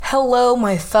Hello,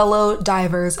 my fellow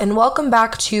divers, and welcome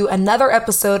back to another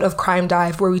episode of Crime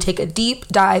Dive, where we take a deep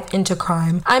dive into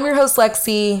crime. I'm your host,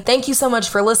 Lexi. Thank you so much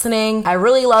for listening. I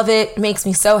really love it. It makes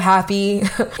me so happy.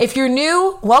 If you're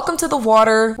new, welcome to the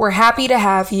water. We're happy to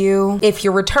have you. If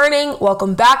you're returning,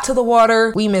 welcome back to the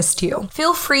water. We missed you.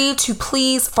 Feel free to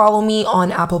please follow me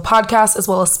on Apple Podcasts as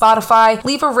well as Spotify.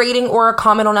 Leave a rating or a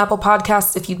comment on Apple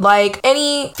Podcasts if you'd like.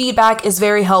 Any feedback is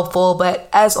very helpful, but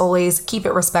as always, keep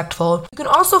it respectful. You can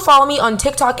also follow me on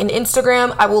TikTok and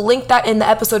Instagram. I will link that in the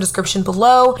episode description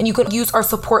below, and you can use our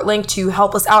support link to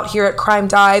help us out here at Crime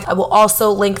Dive. I will also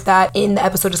link that in the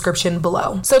episode description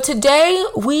below. So today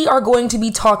we are going to be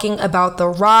talking about the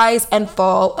rise and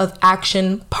fall of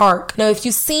Action Park. Now, if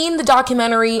you've seen the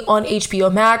documentary on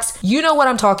HBO Max, you know what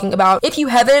I'm talking about. If you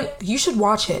haven't, you should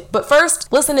watch it. But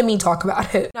first, listen to me talk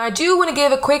about it. Now, I do want to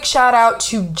give a quick shout out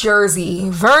to Jersey,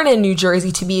 Vernon, New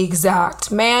Jersey to be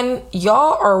exact. Man,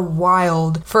 y'all are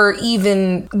wild for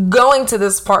even going to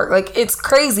this park. Like, it's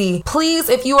crazy. Please,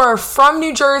 if you are from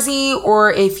New Jersey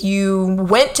or if you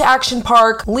went to Action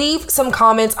Park, leave some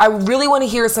comments. I really want to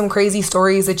hear some crazy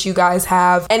stories that you guys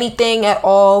have. Anything at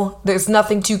all. There's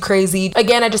nothing too crazy.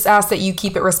 Again, I just ask that you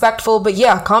keep it respectful, but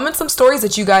yeah, comment some stories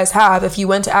that you guys have if you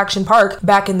went to Action Park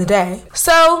back in the day.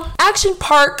 So, Action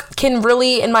Park can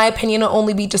really, in my opinion,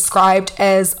 only be described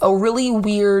as a really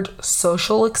weird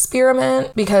social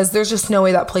experiment because there's just no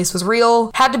way that place was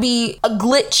real. Had to be a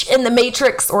glitch in the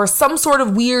Matrix or some sort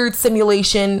of weird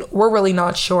simulation. We're really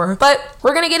not sure, but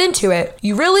we're gonna get into it.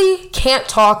 You really can't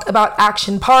talk about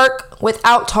Action Park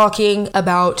without talking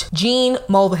about Gene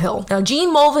Mulvihill. Now,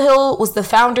 Gene Mulvihill was the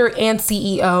founder and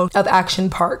CEO of Action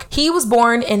Park. He was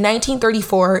born in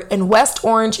 1934 in West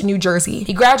Orange, New Jersey.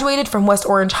 He graduated from West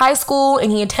Orange High School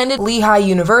and he attended Lehigh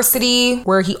University,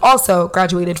 where he also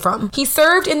graduated from. He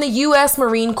served in the U.S.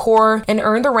 Marine Corps and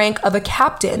earned the rank of a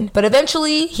captain, but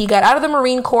eventually he got out of the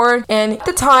Marine Corps, and at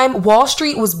the time, Wall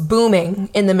Street was booming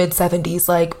in the mid-70s.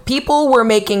 Like, people were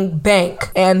making bank,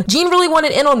 and Gene really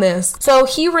wanted in on this. So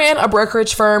he ran a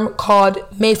brokerage firm called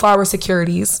Mayflower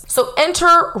Securities. So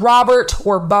enter Robert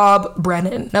or Bob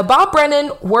Brennan. Now, Bob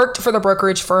Brennan worked for the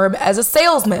brokerage firm as a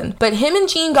salesman, but him and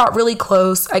Gene got really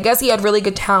close. I guess he had really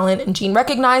good talent and Gene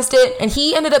recognized it, and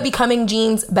he ended up becoming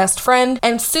Gene's best friend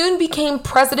and soon became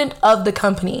president of the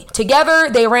company. Together,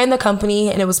 they ran the company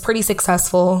and it was pretty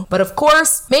successful. But of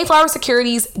course, Mayflower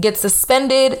Securities gets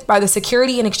suspended by the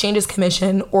Security and Exchanges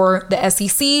Commission, or the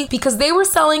SEC, because they were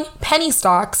selling penny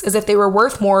stocks as if they were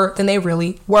worth more than they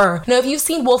really were. Now, if you've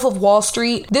seen Wolf of Wall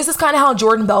Street, this is kind of how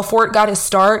Jordan Belfort got his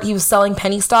start. He was selling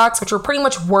penny stocks, which were pretty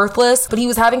much worthless, but he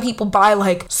was having people buy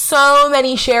like so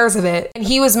many shares of it, and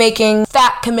he was making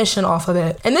fat commission off of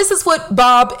it. And this is what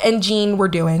Bob and Gene were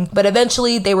doing. But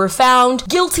eventually they were found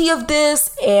guilty of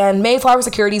this, and Mayflower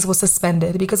Securities was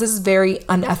suspended because this is very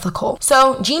unethical.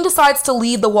 So Gene decides to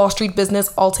leave the Wall Street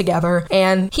business altogether,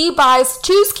 and he buys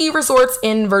 2 ski resorts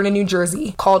in Vernon, New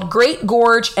Jersey, called Great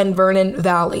Gorge and Vernon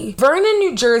Valley. Vernon,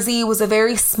 New Jersey was a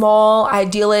very small,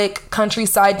 idyllic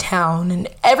countryside town, and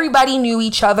everybody knew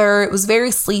each other. It was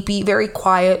very sleepy, very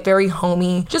quiet, very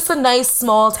homey, just a nice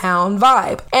small town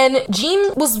vibe. And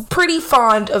Gene was pretty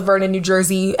fond of Vernon, New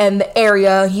Jersey and the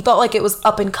area. He felt like it was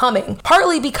up and coming,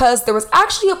 partly because there was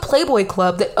actually a Playboy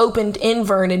Club that opened in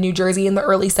Vernon, New Jersey in the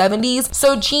early 70s.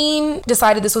 So Gene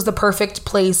decided this was the perfect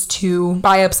place to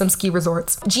buy up some ski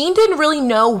resorts. Gene didn't really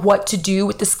know what to do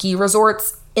with the ski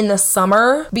resorts in the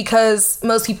summer because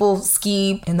most people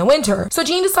ski in the winter. So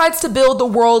Gene decides to build the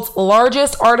world's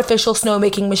largest artificial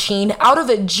snowmaking machine out of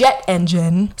a jet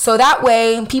engine, so that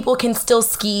way people can still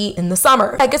ski in the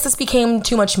summer. I guess this became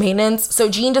too much maintenance, so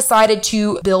Gene decided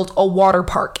to build a water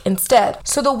park instead.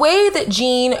 So the way that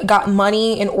Gene got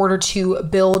money in order to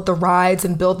build the rides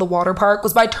and build the water park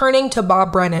was by turning to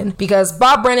Bob Brennan, because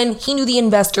Bob Brennan, he knew the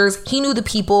investors, he knew the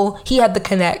people, he had the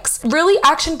connects. Really,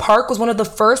 Action Park was one of the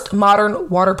first modern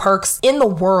water parks in the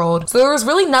world. So there was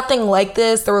really nothing like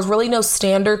this. There was really no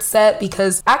standard set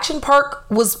because Action Park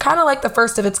was kind of like the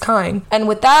first of its kind. And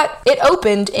with that, it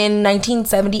opened in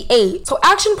 1978. So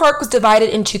Action Park was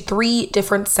divided into 3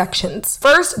 different sections.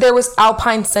 First, there was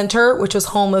Alpine Center, which was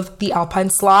home of the Alpine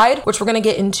Slide, which we're going to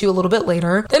get into a little bit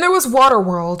later. Then there was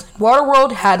Waterworld.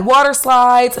 Waterworld had water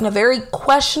slides and a very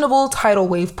questionable tidal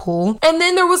wave pool. And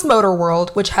then there was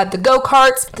Motorworld, which had the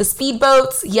go-karts, the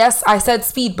speedboats. Yes, I said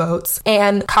speedboats. And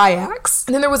and kayaks.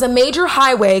 And then there was a major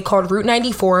highway called Route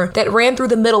 94 that ran through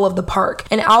the middle of the park.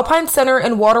 And Alpine Center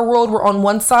and Water World were on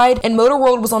one side and Motor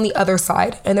World was on the other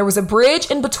side. And there was a bridge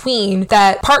in between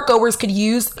that park goers could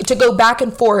use to go back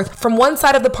and forth from one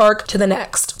side of the park to the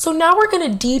next. So now we're going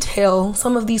to detail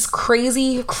some of these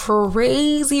crazy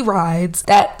rides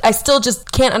that I still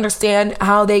just can't understand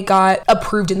how they got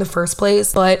approved in the first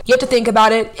place. But you have to think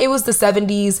about it. It was the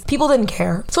 70s. People didn't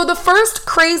care. So the first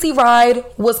crazy ride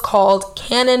was called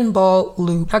Cannonball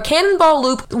Loop. Now, Cannonball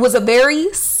Loop was a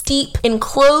very steep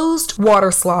enclosed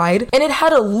water slide, and it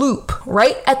had a loop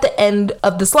right at the end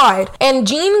of the slide. And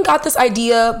Gene got this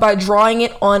idea by drawing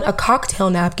it on a cocktail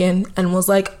napkin and was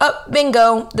like, oh,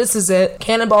 bingo, this is it,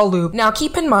 Cannonball Loop. Now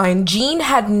keep in mind, Gene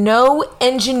had no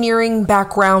engineering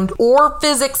background or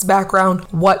physics background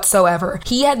whatsoever.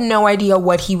 He had no idea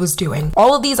what he was doing.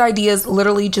 All of these ideas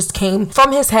literally just came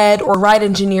from his head or ride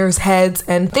engineers' heads,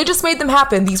 and they just made them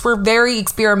happen. These were very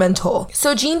experimental.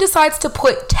 So Gene decides to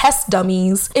put test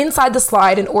dummies inside the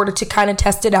slide in order to kind of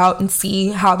test it out and see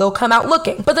how they'll come out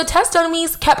looking. But the test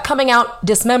dummies kept coming out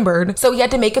dismembered, so he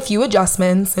had to make a few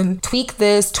adjustments and tweak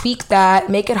this, tweak that,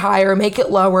 make it higher, make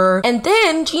it lower. And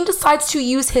then Gene decides to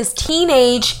use his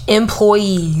teenage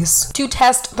employees to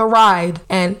test the ride.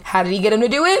 And how did he get them to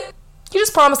do it? He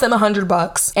just promised them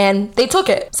 $100 and they took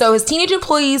it. So his teenage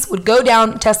employees would go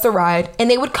down, test the ride,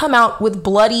 and they would come out with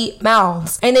bloody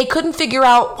mouths. And they couldn't figure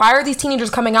out, why are these teenagers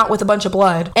coming out with a bunch of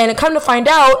blood? And it come to find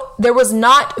out, there was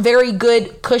not very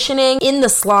good cushioning in the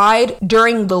slide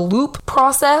during the loop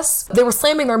process. They were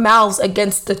slamming their mouths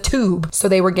against the tube, so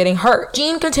they were getting hurt.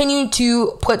 Gene continued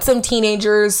to put some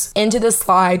teenagers into the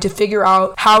slide to figure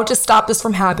out how to stop this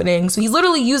from happening. So he's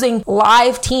literally using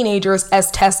live teenagers as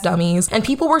test dummies, and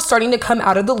people were starting to come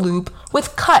out of the loop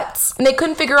with cuts, and they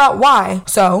couldn't figure out why.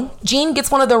 So Gene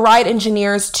gets one of the ride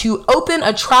engineers to open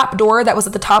a trap door that was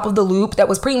at the top of the loop that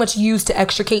was pretty much used to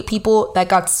extricate people that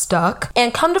got stuck.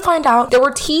 And come to find out, there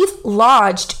were teeth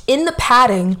lodged in the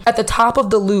padding at the top of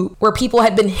the loop where people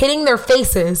had been hitting their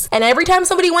faces, and every time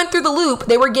somebody went through the loop,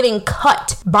 they were getting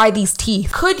cut by these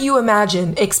teeth. Could you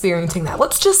imagine experiencing that?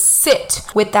 Let's just sit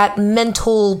with that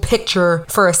mental picture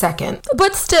for a second.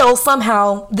 But still,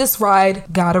 somehow, this ride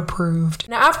got approved.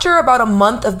 Now, after about a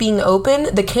month of being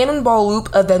open, the Cannonball Loop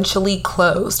eventually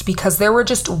closed because there were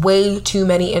just way too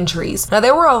many injuries. Now,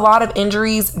 there were a lot of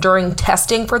injuries during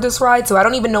testing for this ride, so I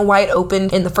don't even know why it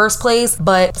opened in the first place,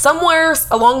 but somewhere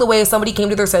along the way, somebody came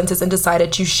to their senses and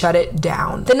decided to shut it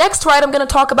down. The next ride I'm going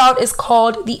to talk about is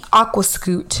called the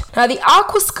Aquascoot. Now, the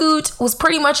Aquascoot was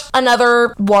pretty much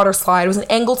another water slide. It was an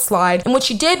angled slide, and what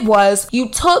you did was you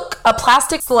took a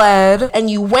plastic sled and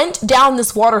you went down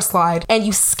this water slide and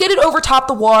you skidded over top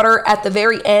the water at the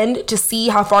very end to see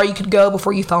how far you could go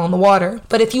before you fell in the water.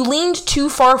 But if you leaned too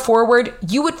far forward,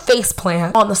 you would face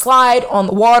plant on the slide, on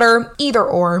the water, either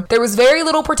or. There was very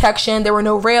little protection. There were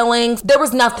no railings. There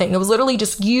was nothing. It was literally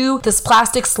just you, this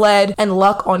plastic sled, and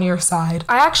luck on your side.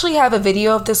 I actually have a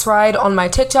video of this ride on my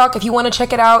TikTok. If you want to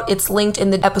check it out, it's linked in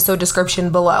the episode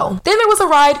description below. Then there was a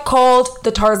ride called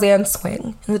the Tarzan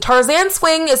Swing. And the Tarzan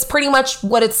Swing is pretty much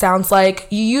what it sounds like.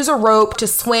 You use a rope to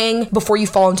swing before you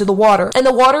fall into the water. And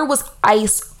the water was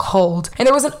ice cold. And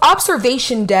there was an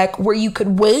observation deck where you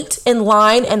could wait in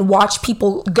line and watch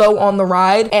people go on the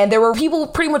ride. And there were people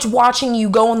pretty much watching you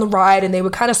go on the ride, and they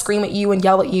would kind of scream at you and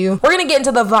yell at you. We're going to get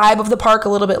into the vibe of the park a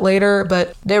little bit later,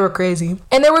 but they were crazy.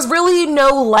 And there was really no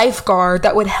lifeguard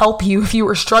that would help you if you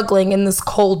were struggling in this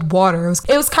cold water.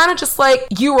 It was kind of just like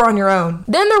you were on your own.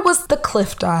 Then there was the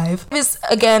cliff dive. It is,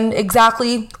 again,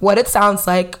 exactly what it sounds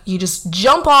like. You just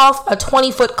jump off a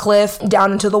 20-foot cliff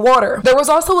down into the water. There was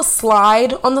also a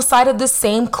slide on the side of this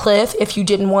same cliff if you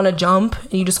didn't want to jump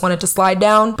and you just wanted to slide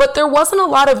down. But there wasn't a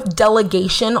lot of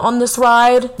delegation on this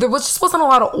ride. There just wasn't a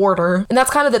lot of order. And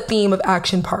that's kind of the theme of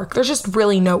Action Park. There's just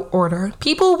really no order.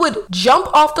 People would jump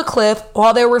off the cliff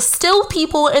while there were still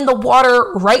people in the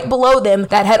water right below them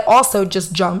that had also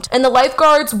just jumped. And the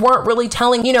lifeguards weren't really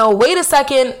telling, wait a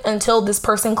second until this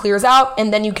person clears out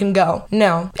and then you can go.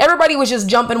 No. Everybody was just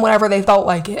jumping whenever they felt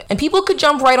like it. And people could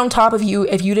jump right on top of you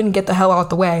if you didn't get the hell out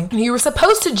the way. You were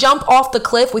supposed to jump off the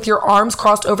cliff with your arms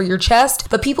crossed over your chest,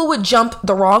 but people would jump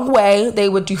the wrong way. They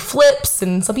would do flips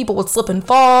and some people would slip and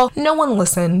fall. No one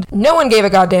listened. No one gave a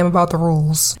goddamn about the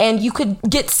rules. And you could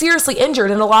get seriously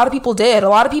injured, and a lot of people did. A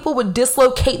lot of people would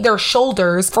dislocate their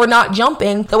shoulders for not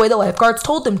jumping the way the lifeguards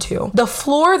told them to. The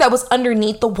floor that was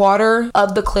underneath the water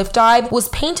of the cliff dive was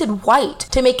painted white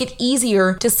to make it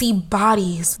easier to see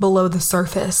bodies below the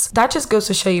surface. That just goes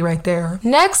to show you right there.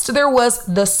 Next, there was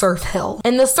the Surf Hill.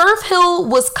 And the Surf Hill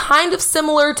was kind of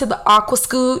similar to the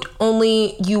Aquascoot,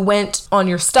 only you went on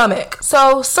your stomach.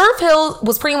 So Surf Hill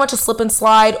was pretty much a slip and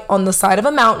slide on the side of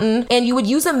a mountain, and you would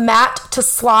use a mat to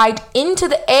slide into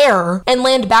the air and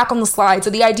land back on the slide. So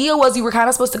the idea was you were kind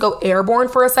of supposed to go airborne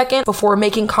for a second before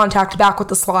making contact back with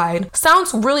the slide.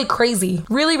 Sounds really crazy.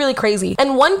 Really, really crazy.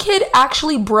 And one kid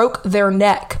actually broke their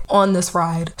neck on this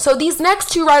ride. So these next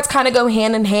two rides kind of go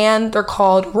hand in hand. They're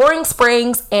called Roaring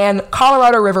Springs and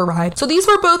Colorado River Ride. So these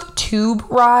were both tube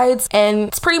rides, and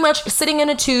it's pretty much sitting in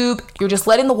a tube. You're just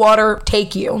letting the water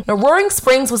take you. Now, Roaring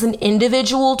Springs was an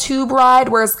individual tube ride,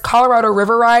 whereas Colorado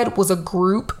River Ride was a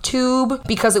group tube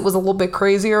because it was a little bit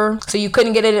crazier. So you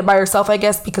couldn't get in it by yourself, I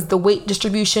guess, because the weight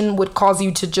distribution would cause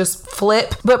you to just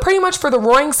flip. But pretty much for the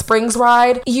Roaring Springs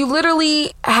ride, you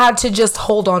literally had to just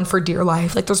hold on for dear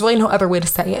life. Like, there's really no other way to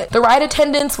say it. The ride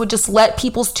attendants would just let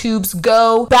people's tubes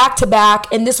go back to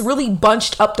back, and this really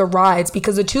bunched up the rides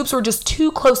because the tubes were just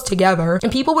too close together,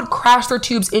 and people would crash their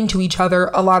tubes into each other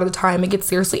a lot of the time and get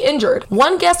seriously injured.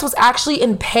 One guest was actually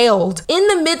impaled in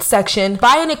the midsection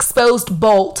by an exposed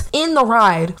bolt in the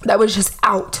ride that was just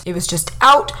out. It was just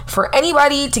out for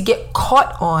anybody to get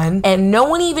caught on, and no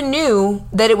one even knew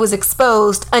that it was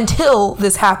exposed until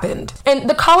this happened. And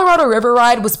the Colorado River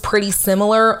Ride was pretty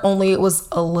similar, only it was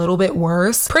a little bit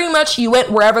worse. Pretty much you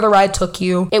went wherever the ride took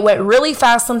you. It went really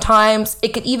fast sometimes. It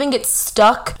could even get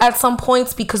stuck at some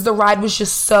points because the ride was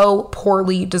just so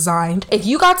poorly designed. If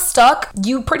you got stuck,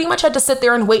 you pretty much had to sit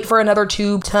there and wait for another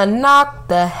tube to knock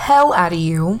the hell out of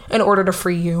you in order to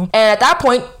free you. And at that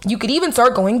point, you could even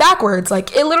start going backwards.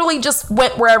 Like, it literally just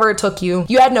went wherever it took you.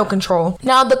 You had no control.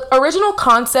 Now, the original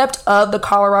concept of the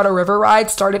Colorado River Ride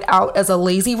started out as a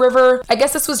lazy river. I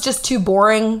guess this was just too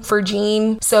boring for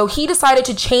Gene, so he decided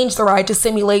to change the ride to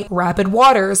simulate rapid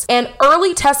waters. And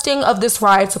early testing of this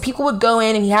ride, so people would go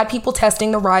in and he had people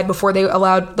testing the ride before they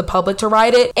allowed the public to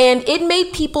ride it, and it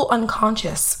made people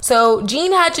unconscious. So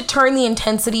Gene had to turn the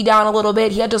intensity down a little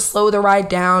bit. He had to slow the ride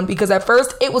down because at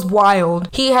first it was wild.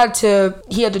 He had to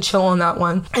chill on that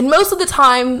one. And most of the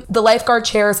time, the lifeguard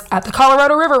chairs at the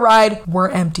Colorado River Ride were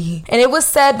empty. And it was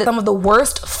said that some of the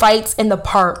worst fights in the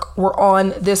park were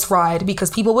on this ride because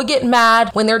people would get mad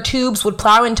when their tubes would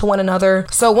plow into one another.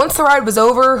 So once the ride was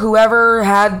over, whoever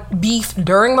had beef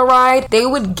during the ride, they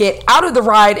would get out of the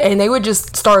ride and they would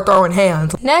just start throwing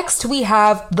hands. Next, we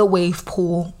have the wave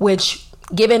pool, which,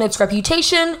 given its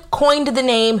reputation, coined the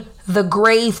name the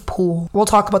Grave Pool. We'll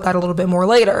talk about that a little bit more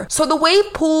later. So the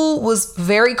wave pool was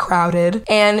very crowded,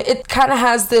 and it kind of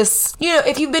has this,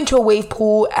 if you've been to a wave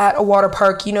pool at a water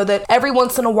park, you know that every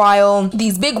once in a while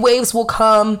these big waves will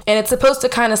come and it's supposed to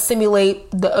kind of simulate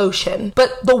the ocean.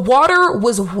 But the water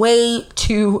was way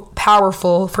too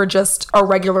powerful for just a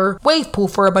regular wave pool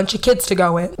for a bunch of kids to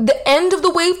go in. The end of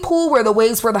the wave pool, where the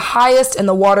waves were the highest and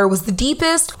the water was the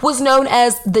deepest, was known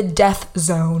as the death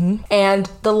zone. And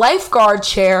the lifeguard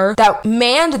chair that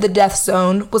manned the death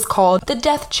zone was called the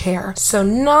death chair. So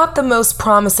not the most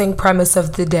promising premise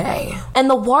of the day. And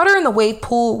the water in the wave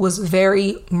pool was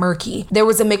very murky. There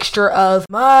was a mixture of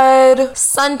mud,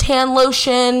 suntan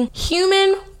lotion,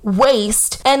 human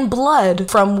waste, and blood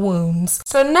from wounds.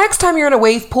 So next time you're in a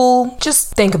wave pool,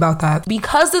 just think about that.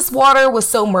 Because this water was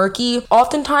so murky,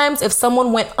 oftentimes if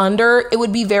someone went under, it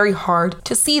would be very hard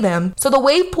to see them. So the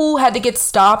wave pool had to get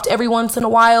stopped every once in a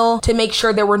while to make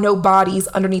sure there were no bodies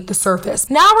underneath the surface.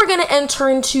 Now we're going to enter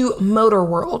into Motor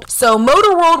World. So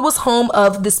Motor World was home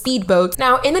of the speedboats.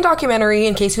 Now in the documentary,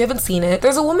 in case you haven't seen it,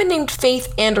 there's a woman named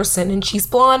Faith Anderson, and she's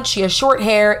blonde, she has short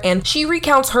hair, and she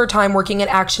recounts her time working at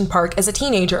Action Park as a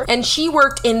teenager. And she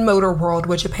worked in Motor World,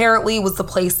 which apparently was the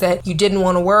place that you didn't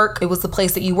want to work. It was the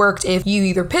place that you worked if you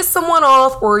either pissed someone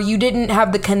off or you didn't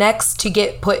have the connects to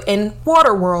get put in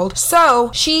Water World.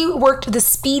 So she worked the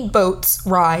speedboats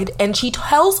ride, and she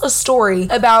tells a story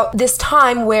about this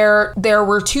time where there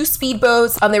were two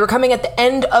speedboats. They were coming at the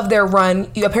end of their run.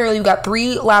 Apparently you got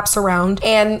 3 laps around,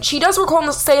 and she does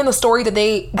recall saying the story that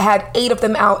they had 8 of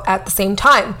them out at the same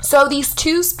time. So these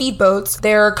 2 speedboats,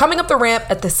 they're coming up the ramp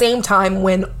at the same time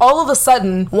when all of a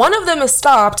sudden one of them is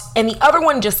stopped and the other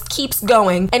one just keeps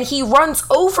going, and he runs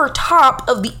over top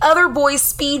of the other boy's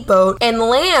speedboat and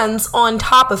lands on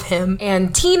top of him.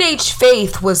 And teenage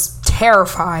Faith was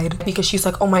terrified because she's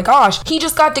like, oh my gosh, he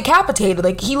just got decapitated.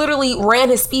 Like, he literally ran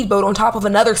his speedboat on top of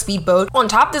another speedboat on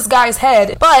top of this guy's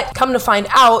head. But come to find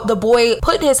out, the boy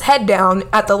put his head down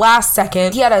at the last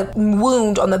second. He had a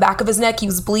wound on the back of his neck. He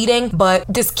was bleeding, but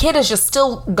this kid is just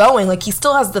still going. Like, he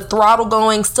still has the throttle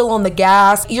going, still on the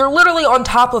gas. You're literally on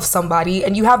top of somebody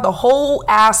and you have the whole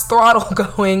ass throttle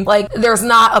going. Like, there's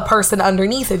not a person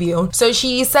underneath of you. So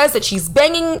she says that she's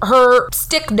banging her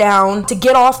stick down to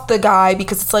get off the guy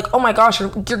because it's like, oh my gosh, you're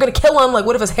gonna kill him. Like,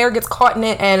 what if his hair gets caught in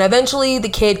it? And eventually the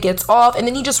kid gets off and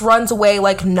then he just runs away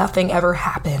like nothing ever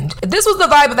happened. This was the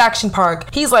vibe of Action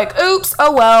Park. He's like, oops,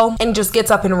 oh well, and just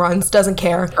gets up and runs, doesn't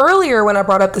care. Earlier when I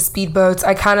brought up the speedboats,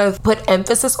 I kind of put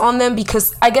emphasis on them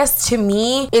because I guess to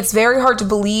me, it's very hard to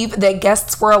believe that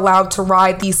guests were allowed to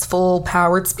ride these full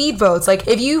powered speedboats. Like,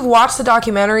 if you've watched the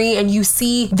documentary and you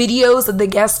see videos of the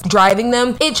guests driving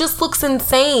them, it just looks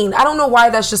insane. I don't know why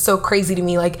that's just so crazy to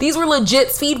me. Like, these were legit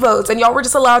speedboats and y'all were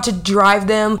just allowed to drive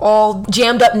them all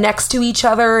jammed up next to each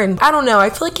other. And I don't know, I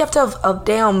feel like you have to have a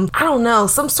damn, I don't know,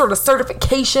 some sort of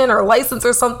certification or license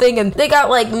or something. And they got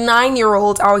like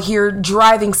 9-year-olds out here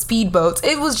driving speedboats.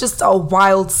 It was just a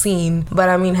wild scene. But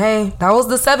I mean, hey, that was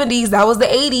the 70s, that was the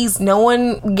 80s. No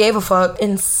one gave a fuck.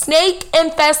 In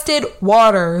snake-infested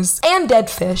waters and dead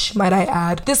fish, might I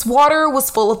add, this water was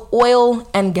full of oil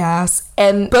and gas,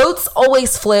 and boats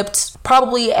always flipped,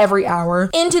 probably every hour,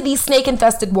 into these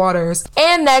snake-infested waters.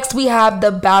 And next we have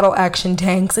the battle action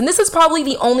tanks, and this is probably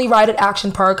the only ride at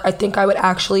Action Park I think I would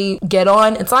actually get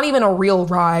on. It's not even a real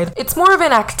ride, it's more of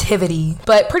an activity.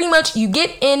 But pretty much you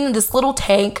get in this little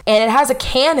tank and it has a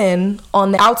cannon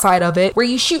on the outside of it where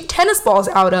you shoot tennis balls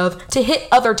out of to hit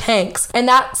other tanks, and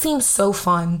that seems so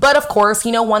fun. But of course,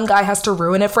 you know, one guy has to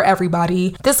ruin it for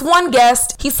everybody. This one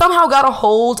guest, he somehow got a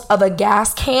hold of a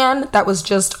gas can that was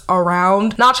just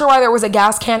around. Not sure why there was a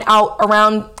gas can out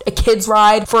around a kid's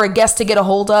ride for a guest to get a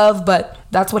hold of, but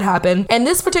that's what happened. And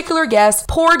this particular guest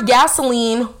poured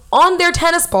gasoline on their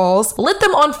tennis balls, lit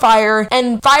them on fire,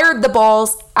 and fired the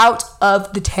balls out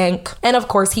of the tank. And of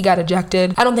course, he got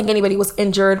ejected. I don't think anybody was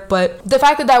injured, but the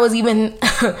fact that that was even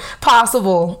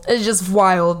possible is just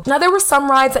wild. Now, there were some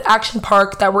rides at Action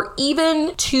Park that were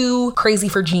even too crazy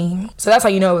for Gene. So that's how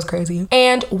you know it was crazy.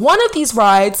 And one of these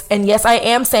rides, and yes, I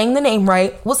am saying the name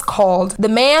right, was called The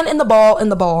Man in the Ball in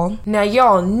the Ball. Now,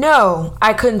 y'all know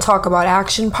I couldn't talk about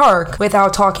Action Park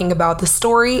without talking about the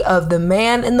story of The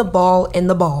Man in the Ball in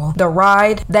the Ball, the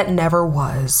ride that never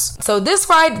was. So this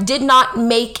ride did not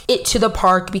make it to the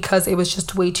park because it was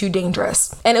just way too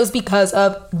dangerous. And it was because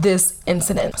of this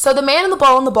incident. So the Man in the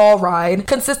Ball ride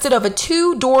consisted of a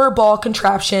 2-door ball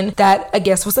contraption that a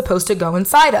guest was supposed to go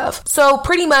inside of. So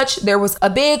pretty much there was a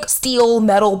big steel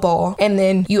metal ball, and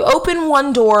then you open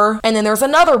one door and then there's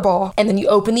another ball, and then you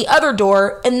open the other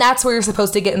door, and that's where you're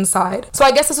supposed to get inside. So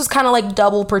I guess this was kind of like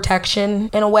double protection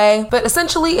in a way, but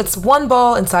essentially it's one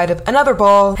ball inside of another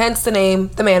ball, hence the name,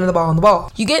 The Man in the Ball in the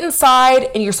Ball. You get inside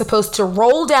and you're supposed to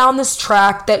roll down this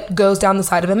track that goes down the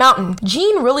side of a mountain.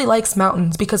 Gene really likes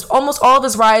mountains because almost all of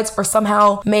his rides are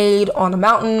somehow made on a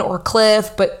mountain or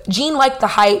cliff, but Gene liked the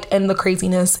height and the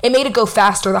craziness. It made it go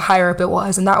faster the higher up it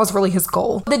was, and that was really his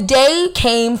goal. The day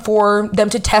came for them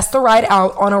to test the ride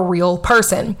out on a real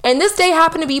person, and this day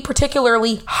happened to be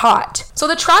particularly hot. So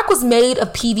the track was made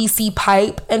of PVC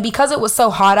pipe, and because it was so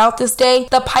hot out this day,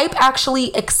 the pipe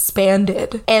actually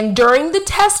expanded. And during the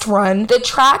test run, the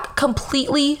track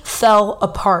completely fell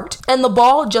apart, and the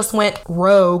ball just went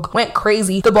rogue, went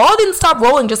crazy. The ball didn't stop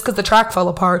rolling just because the track fell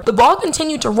apart. The ball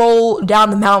continued to roll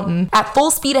down the mountain at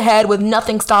full speed ahead with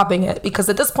nothing stopping it, because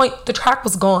at this point, the track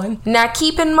was gone. Now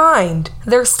keep in mind,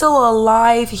 there's still a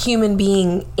live human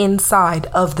being inside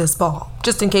of this ball,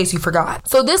 just in case you forgot.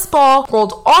 So this ball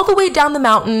rolled all the way down the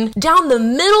mountain, down the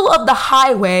middle of the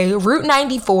highway, Route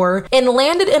 94, and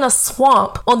landed in a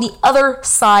swamp on the other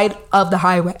side of the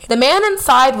highway. The man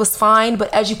inside was fine,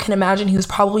 but as you can imagine, he was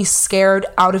probably scared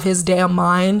out of his damn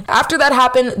mind. After that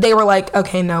happened, they were like,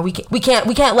 okay, no, we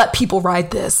can't let people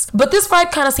ride this. But this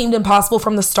ride kind of seemed impossible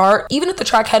from the start. Even if the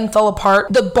track hadn't fell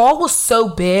apart, the ball was so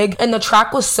big and the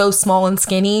track was so small and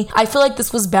skinny. I feel like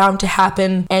this was bound to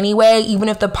happen anyway, even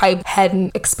if the pipe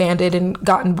hadn't expanded and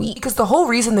gotten weak. Because the whole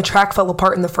reason the track fell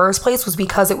apart in the first place was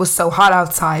because it was so hot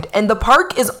outside, and the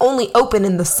park is only open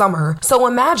in the summer. So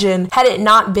imagine, had it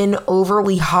not been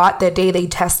overly hot that day they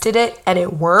tested it and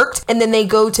it worked, and then they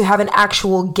go to have an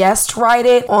actual guest ride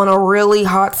it on a really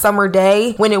hot summer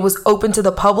day when it was open to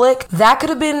the public, that could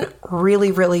have been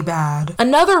really, really bad.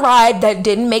 Another ride that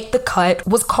didn't make the cut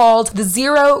was called the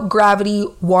Zero Gravity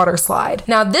Water Slide.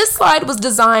 Now, this slide was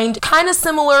designed kind of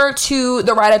similar to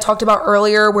the ride I talked about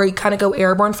earlier where you kind of go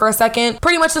airborne for a second.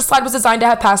 Pretty much the slide was designed to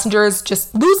have passengers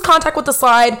just lose contact with the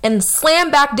slide and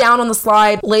slam back down on the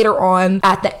slide later on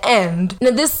at the end.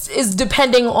 Now, this is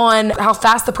depending on how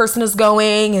fast the person is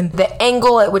going and the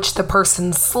angle at which the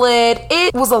person slid.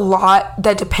 It was a lot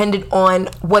that depended on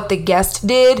what the guest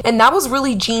did, and that was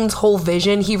really Gene's whole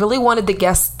vision. He really wanted the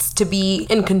guests to be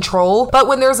in control, but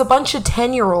when there's a bunch of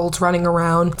 10-year-olds running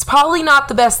around, it's probably not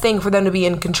the best thing for them to be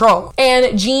in control.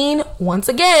 And Gene, once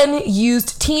again,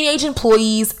 used teenage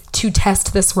employees to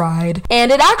test this ride,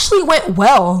 and it actually went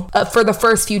well for the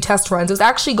first few test runs. It was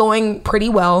actually going pretty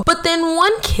well, but then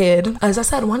one kid, as I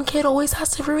said, one kid always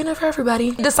has to ruin it for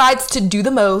everybody, decides to do the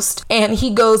most, and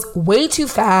he goes way too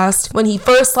fast when he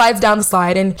first slides down the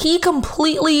slide, and he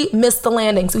completely missed the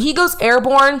landing. So he goes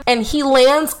airborne and he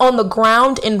lands on the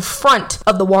ground in front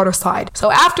of the water slide.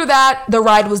 So after that, the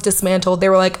ride was dismantled. They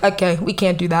were like, okay, we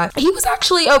can't do that. He was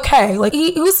actually okay. Like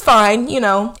he was fine, you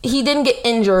know, he didn't get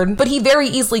injured, but he very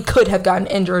easily could have gotten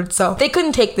injured, so they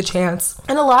couldn't take the chance.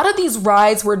 And a lot of these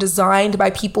rides were designed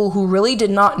by people who really did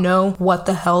not know what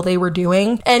the hell they were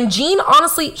doing. And Gene,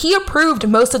 honestly, he approved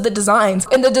most of the designs,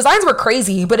 and the designs were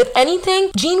crazy, but if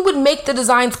anything, Gene would make the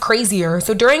designs crazier.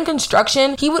 So during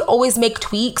construction, he would always make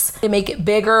tweaks to make it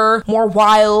bigger, more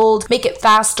wild, make it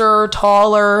faster,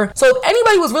 taller. So if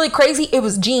anybody was really crazy, it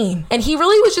was Gene. And he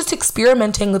really was just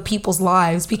experimenting with people's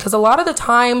lives, because a lot of the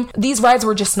time, these rides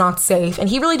were just not safe, and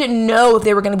he really didn't know if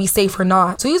they were going to be safe or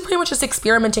not. So he was pretty much just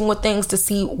experimenting with things to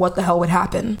see what the hell would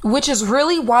happen, which is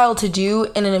really wild to do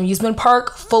in an amusement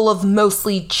park full of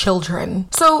mostly children.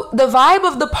 So the vibe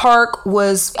of the park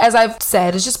was, as I've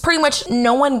said, is just pretty much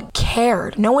no one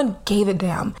cared. No one gave a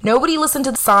damn. Nobody listened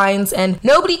to the signs and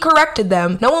nobody corrected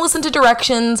them. No one listened to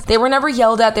directions. They were never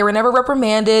yelled at. They were never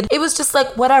reprimanded. It was just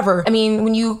like, whatever. I mean,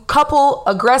 when you couple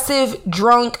aggressive,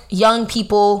 drunk, young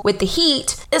people with the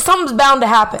heat, something's bound to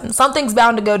happen. Something's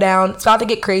bound to go down. It's about to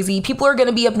get crazy. People are going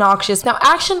to be obnoxious. Now,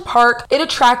 Action Park, it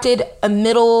attracted a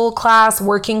middle class,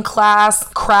 working class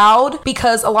crowd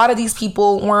because a lot of these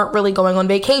people weren't really going on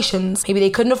vacations. Maybe they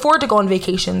couldn't afford to go on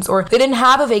vacations, or they didn't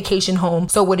have a vacation home.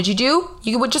 So what did you do?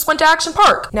 You just went to Action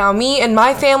Park. Now, me and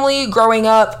my family growing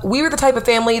up, we were the type of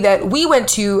family that we went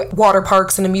to water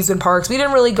parks and amusement parks. We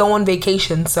didn't really go on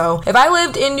vacation. So if I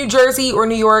lived in New Jersey or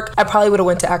New York, I probably would have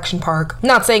went to Action Park. I'm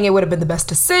not saying it would have been the best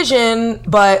decision,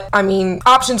 but I mean,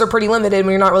 options are pretty limited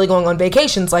when you're not really going on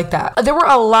vacations like that. There were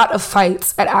a lot of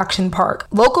fights at Action Park.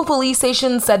 Local police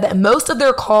stations said that most of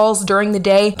their calls during the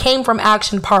day came from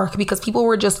Action Park because people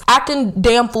were just acting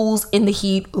damn fools in the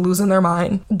heat, losing their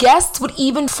mind. Guests would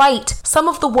even fight some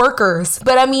of the workers.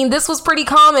 But I mean, this was pretty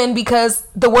common because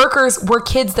the workers were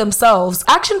kids themselves.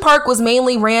 Action Park was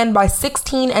mainly ran by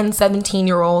 16 and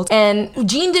 17-year-olds, and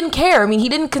Gene didn't care. I mean, he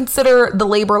didn't consider the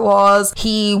labor laws.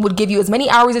 He would give you as many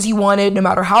hours as you wanted, no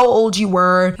matter how old you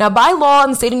were. Now, by law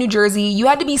in the state of New Jersey, you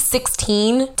had to be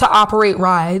 16 to operate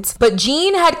rides, but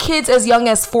Gene had kids as young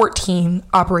as 14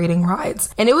 operating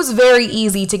rides, and it was very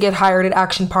easy to get hired at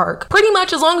Action Park. Pretty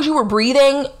much as long as you were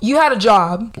breathing, you had a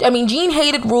job. I mean, Gene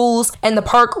hated rules, and the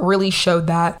park really showed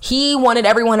that. He wanted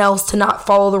everyone else to not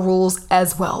follow the rules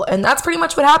as well, and that's pretty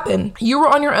much what happened. You were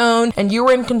on your own, and you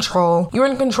were in control. You were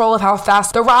in control of how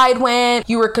fast the ride went.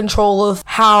 You were in control of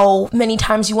how many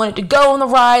times you wanted to go on the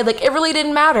ride. Like, it really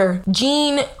didn't matter.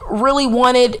 Gene really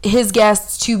wanted his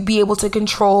guests to be able to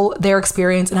control their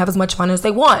experience and have as much fun as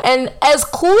they want. And as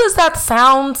cool as that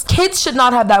sounds, kids should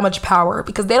not have that much power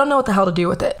because they don't know what the hell to do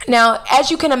with it. Now,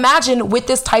 as you can imagine, with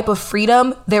this type of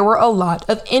freedom, there were a lot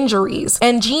of injuries.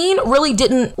 And Gene really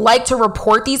didn't like to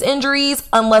report these injuries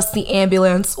unless the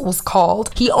ambulance was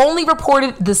called. He only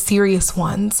reported the serious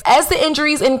ones. As the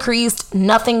injuries increased,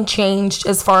 nothing changed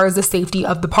as far as the safety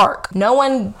of the park. No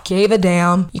one gave a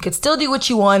damn. You could still do what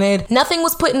you wanted. Nothing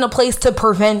was put in a place to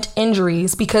prevent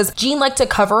injuries because Gene liked to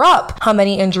cover up how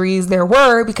many injuries there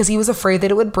were because he was afraid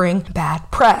that it would bring bad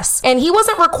press. And he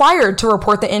wasn't required to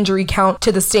report the injury count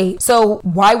to the state, so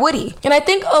why would he? And I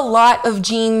think a lot of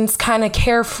Gene's kind of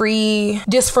carefree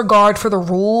disregard for the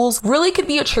rules really could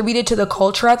be attributed to the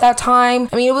culture at that time.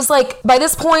 I mean, it was like, by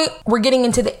this point, we're getting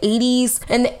into the 80s,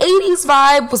 and the 80s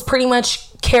vibe was pretty much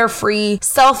carefree,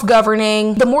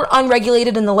 self-governing. The more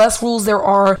unregulated and the less rules there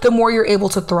are, the more you're able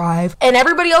to thrive. And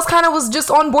everybody else kind of was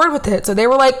just on board with it. So they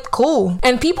were like, cool.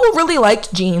 And people really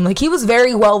liked Gene. Like, he was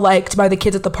very well liked by the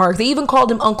kids at the park. They even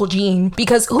called him Uncle Gene,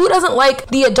 because who doesn't like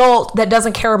the adult that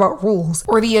doesn't care about rules,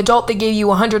 or the adult that gave you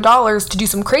 $100 to do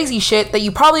some crazy shit that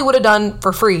you probably would have done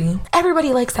for free?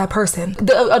 Everybody likes that person.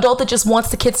 The adult that just wants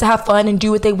the kids to have fun and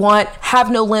do what they want,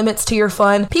 have no limits to your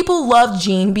fun. People loved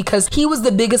Gene because he was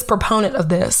the biggest proponent of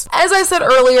this. As I said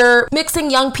earlier,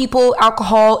 mixing young people,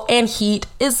 alcohol, and heat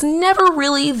is never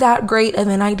really that great of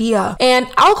an idea. And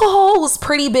alcohol was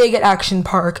pretty big at Action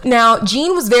Park. Now,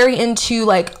 Gene was very into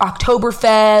like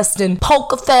Oktoberfest and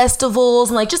polka festivals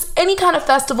and like just any kind of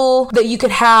festival that you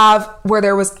could have where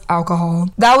there was alcohol.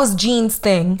 That was Gene's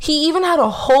thing. He even had a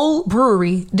whole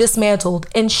brewery dismantled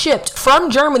and shipped from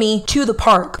Germany to the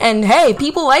park. And hey,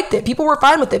 people liked it. People were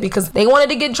fine with it because they wanted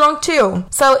to get drunk too.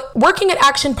 So working at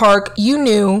Action Park, you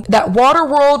knew that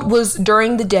Waterworld was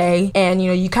during the day, and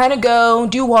you kind of go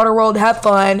do Waterworld, have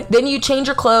fun, then you change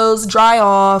your clothes, dry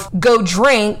off, go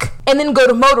drink, and then go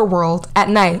to Motorworld at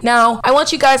night. Now, I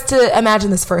want you guys to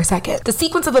imagine this for a second. The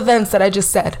sequence of events that I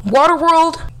just said.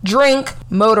 Waterworld, drink,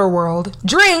 Motorworld.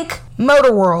 Drink,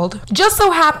 Motorworld. Just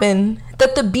so happened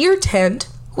that the beer tent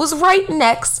was right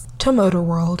next to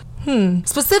Motorworld.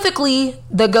 Specifically,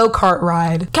 the go-kart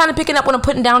ride. Kind of picking up what I'm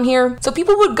putting down here. So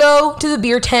people would go to the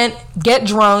beer tent, get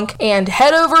drunk, and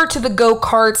head over to the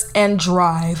go-karts and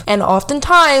drive. And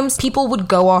oftentimes, people would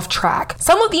go off track.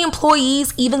 Some of the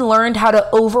employees even learned how to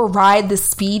override the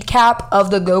speed cap of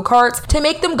the go-karts to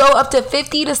make them go up to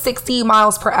 50 to 60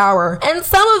 miles per hour. And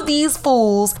some of these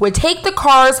fools would take the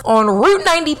cars on Route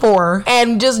 94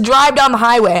 and just drive down the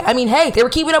highway. I mean, hey, they were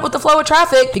keeping up with the flow of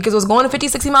traffic because it was going to 50,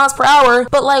 60 miles per hour.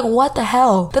 But like, what the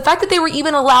hell? The fact that they were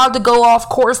even allowed to go off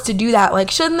course to do that,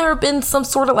 like, shouldn't there have been some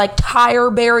sort of like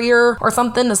tire barrier or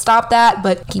something to stop that?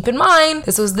 But keep in mind,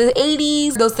 this was the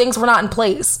 80s. Those things were not in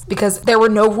place because there were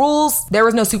no rules, there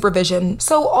was no supervision.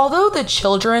 So although the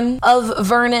children of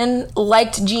Vernon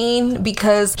liked Gene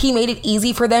because he made it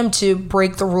easy for them to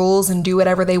break the rules and do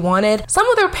whatever they wanted, some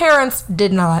of their parents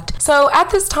did not. So at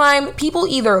this time, people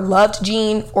either loved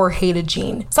Gene or hated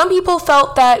Gene. Some people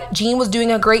felt that Gene was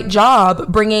doing a great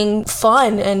job bringing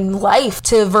fun and life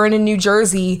to Vernon, New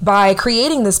Jersey by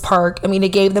creating this park. I mean,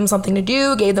 it gave them something to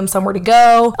do, gave them somewhere to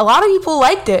go. A lot of people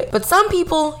liked it, but some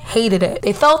people hated it.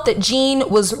 They felt that Gene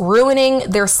was ruining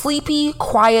their sleepy,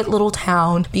 quiet little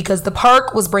town because the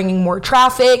park was bringing more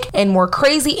traffic and more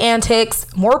crazy antics,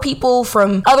 more people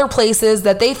from other places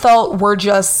that they felt were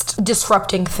just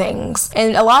disrupting things.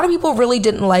 And a lot of people really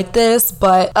didn't like this,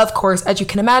 but of course, as you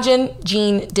can imagine,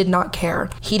 Gene did not care.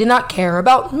 He did not care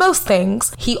about most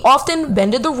things. He often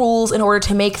bended the rules in order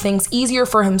to make things easier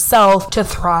for himself to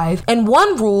thrive. And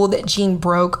one rule that Gene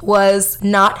broke was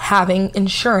not having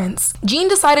insurance. Gene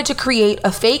decided to create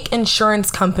a fake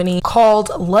insurance company called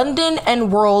London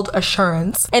and World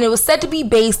Assurance, and it was said to be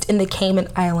based in the Cayman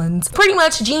Islands. Pretty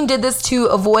much, Gene did this to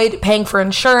avoid paying for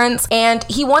insurance, and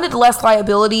he wanted less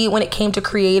liability when it came to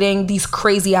creating these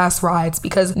crazy ass rides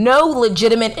because no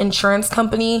legitimate insurance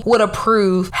company would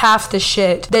approve half the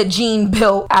shit that Gene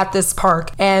built at this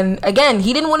park. And again,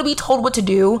 he didn't want to be told what to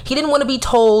do. He didn't want to be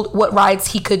told what rides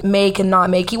he could make and not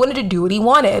make. He wanted to do what he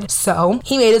wanted. So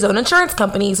he made his own insurance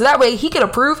company so that way he could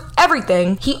approve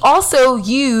everything. He also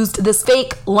used this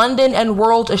fake London and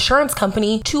World Assurance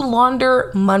company to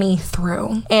launder money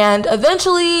through. And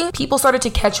eventually people started to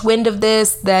catch wind of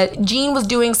this, that Gene was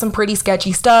doing some pretty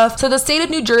sketchy stuff. So the state of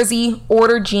New Jersey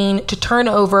ordered Gene to turn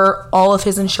over all of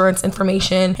his insurance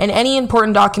information and any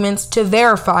important documents to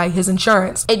verify his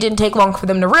insurance. It didn't take long for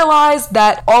them to realize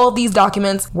that all of these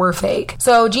documents were fake.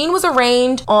 So Gene was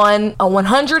arraigned on a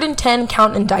 110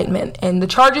 count indictment, and the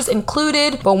charges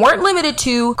included, but weren't limited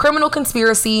to, criminal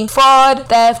conspiracy, fraud,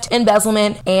 theft,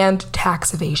 embezzlement, and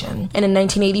tax evasion. And in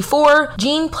 1984,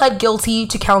 Gene pled guilty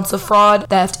to counts of fraud,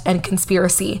 theft, and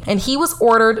conspiracy, and he was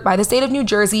ordered by the state of New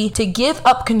Jersey to give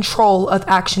up control of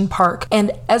Action Park.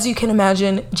 And as you can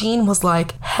imagine, Gene was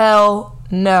like, hell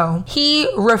no. He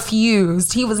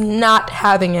refused. He was not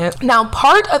having it. Now,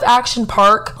 part of Action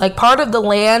Park, like part of the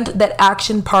land that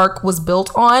Action Park was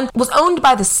built on, was owned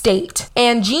by the state.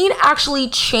 And Gene actually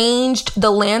changed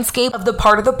the landscape of the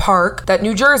part of the park that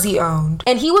New Jersey owned.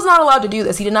 And he was not allowed to do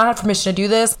this. He did not have permission to do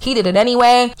this. He did it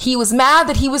anyway. He was mad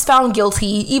that he was found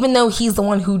guilty, even though he's the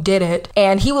one who did it.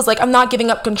 And he was like, I'm not giving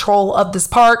up control of this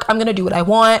park. I'm going to do what I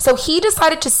want. So he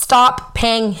decided to stop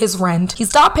paying his rent. He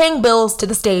stopped paying bills to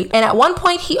the state. And at one point,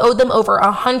 he owed them over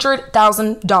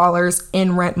 $100,000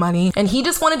 in rent money. And he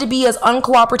just wanted to be as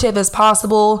uncooperative as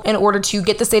possible in order to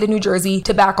get the state of New Jersey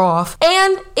to back off.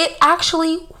 And it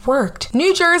actually worked.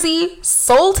 New Jersey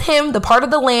sold him the part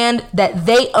of the land that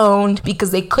they owned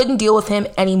because they couldn't deal with him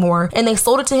anymore, and they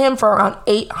sold it to him for around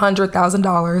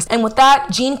 $800,000. And with that,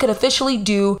 Gene could officially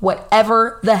do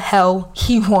whatever the hell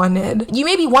he wanted. You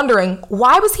may be wondering,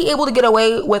 why was he able to get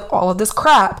away with all of this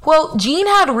crap? Well, Gene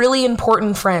had really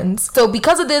important friends. So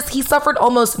because of this, he suffered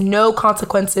almost no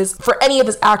consequences for any of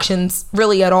his actions,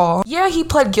 really at all. Yeah, he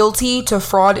pled guilty to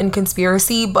fraud and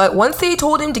conspiracy, but once they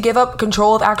told him to give up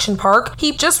control of Action Park,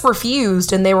 he just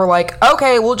refused, and they were like,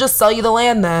 okay, we'll just sell you the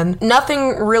land then.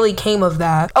 Nothing really came of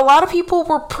that. A lot of people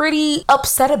were pretty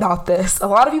upset about this. A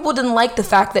lot of people didn't like the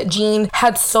fact that Gene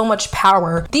had so much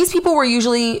power. These people were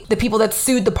usually the people that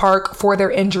sued the park for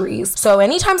their injuries. So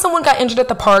anytime someone got injured at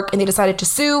the park and they decided to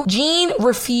sue, Gene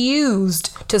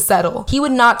refused to settle. He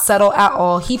would not settle at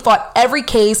all. He fought every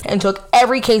case and took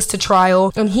every case to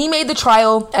trial, and he made the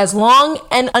trial as long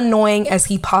and annoying as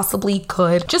he possibly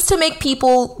could, just to make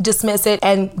people dismiss it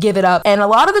and give it up. And a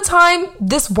lot of the time,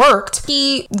 this worked.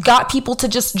 He got people to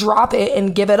just drop it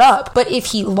and give it up. But if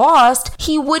he lost,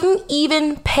 he wouldn't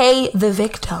even pay the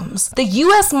victims. The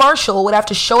U.S. Marshal would have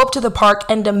to show up to the park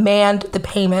and demand the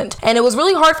payment. And it was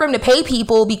really hard for him to pay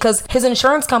people because his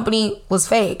insurance company was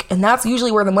fake, and that's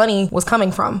usually where the money was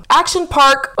coming from. Action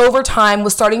Park, over time,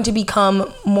 was starting to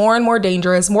become more and more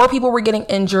dangerous. More people were getting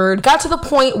injured. Got to the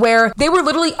point where they were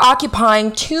literally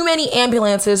occupying too many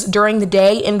ambulances during the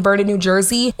day in Vernon, New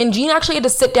Jersey. And Gene actually had to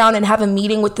sit down and have a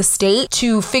meeting with the state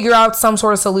to figure out some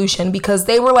sort of solution, because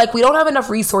they were like, we don't have enough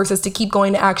resources to keep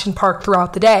going to Action Park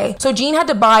throughout the day. So Gene had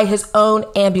to buy his own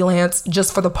ambulance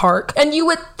just for the park. And you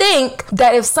would think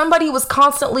that if somebody was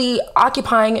constantly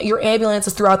occupying your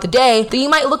ambulances throughout the day, then you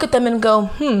might look at them and go,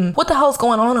 what the hell's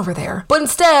going on over there? But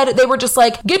instead, they were just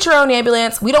like, get your own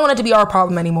ambulance. We don't want it to be our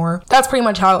problem anymore. That's pretty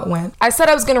much how it went. I said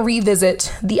I was going to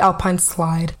revisit the Alpine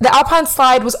Slide. The Alpine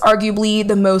Slide was arguably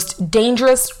the most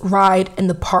dangerous ride in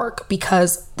the park,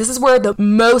 because this is where the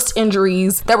most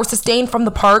injuries that were sustained from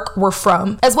the park were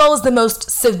from, as well as the most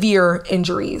severe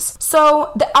injuries.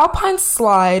 So the Alpine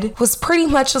Slide was pretty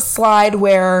much a slide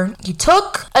where you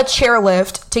took a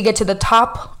chairlift to get to the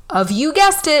top of, you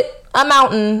guessed it, a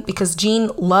mountain, because Gene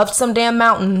loved some damn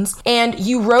mountains, and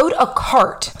you rode a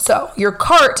cart. So your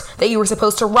cart that you were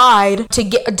supposed to ride to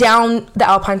get down the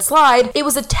Alpine Slide, it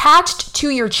was attached to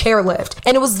your chairlift,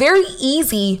 and it was very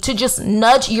easy to just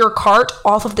nudge your cart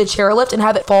off of the chairlift and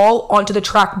have it fall onto the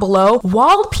track below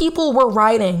while people were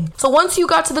riding. So once you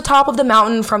got to the top of the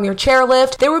mountain from your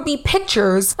chairlift, there would be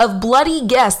pictures of bloody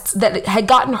guests that had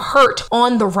gotten hurt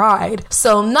on the ride.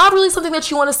 So not really something that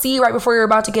you want to see right before you're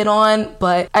about to get on,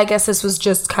 but I guess this was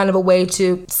just kind of a way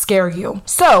to scare you.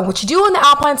 So what you do on the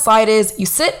Alpine Slide is you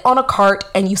sit on a cart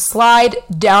and you slide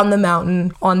down the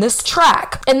mountain on this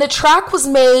track. And the track was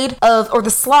made of, or the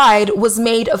slide was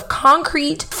made of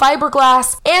concrete,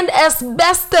 fiberglass, and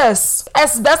asbestos.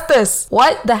 Asbestos.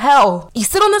 What the hell? You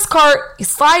sit on this cart, you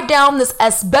slide down this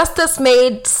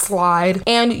asbestos-made slide,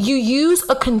 and you use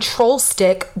a control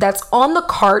stick that's on the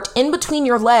cart in between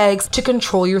your legs to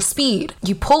control your speed.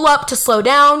 You pull up to slow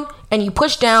down, and you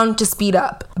push down to speed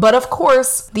up. But of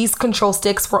course, these control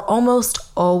sticks were almost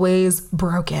always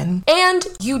broken. And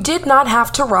you did not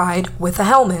have to ride with a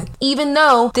helmet, even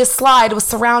though this slide was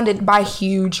surrounded by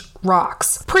huge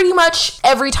rocks. Pretty much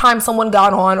every time someone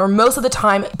got on, or most of the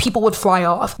time, people would fly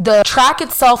off. The track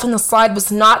itself in the slide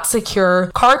was not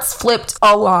secure. Carts flipped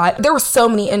a lot. There were so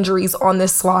many injuries on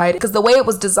this slide because the way it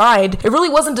was designed, it really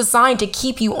wasn't designed to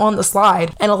keep you on the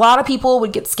slide. And a lot of people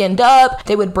would get skinned up,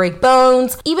 they would break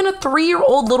bones. Even a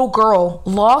 3-year-old little girl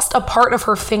lost a part of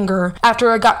her finger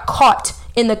after it got caught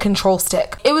in the control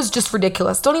stick. It was just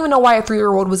ridiculous. Don't even know why a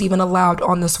 3-year-old was even allowed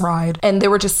on this ride. And there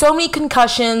were just so many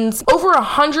concussions. Over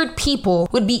 100 people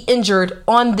would be injured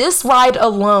on this ride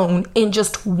alone in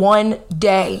just one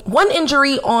day. One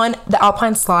injury on the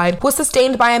Alpine Slide was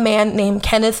sustained by a man named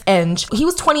Kenneth Enge. He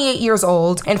was 28 years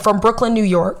old and from Brooklyn, New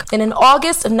York. And in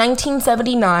August of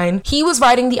 1979, he was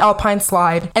riding the Alpine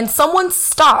Slide and someone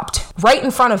stopped right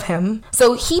in front of him.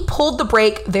 So he pulled the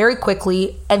brake very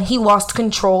quickly and he lost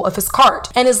control of his cart.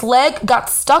 And his leg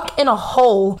got stuck in a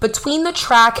hole between the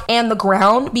track and the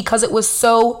ground because it was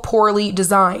so poorly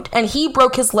designed. And he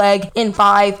broke his leg in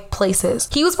 5 places.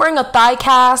 He was wearing a thigh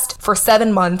cast for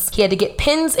 7 months. He had to get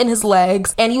pins in his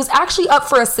legs, and he was actually up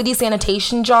for a city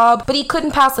sanitation job, but he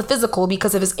couldn't pass the physical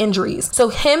because of his injuries. So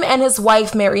him and his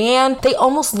wife, Marianne, they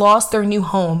almost lost their new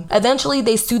home. Eventually,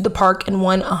 they sued the park and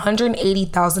won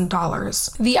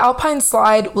 $180,000. The Alpine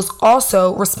Slide was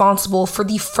also responsible for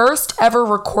the first ever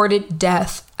recorded death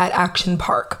at Action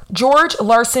Park. George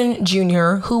Larson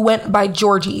Jr., who went by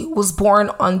Georgie, was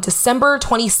born on December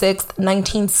 26,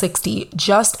 1960,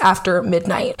 just after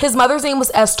midnight. His mother's name was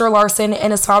Esther Larson,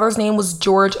 and his father's name was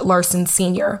George Larson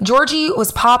Sr. Georgie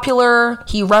was popular,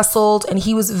 he wrestled, and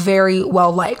he was very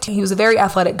well liked. He was a very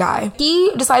athletic guy.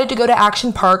 He decided to go to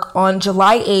Action Park on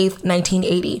July 8th,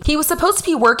 1980. He was supposed to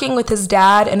be working with his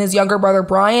dad and his younger brother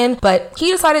Brian, but he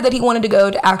decided that he wanted to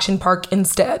go to Action Park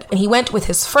instead. And he went with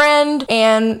his friend,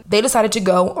 and they decided to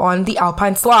go on the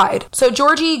Alpine Slide. So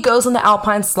Georgie goes on the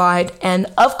Alpine Slide, and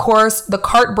of course, the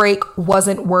cart brake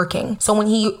wasn't working. So when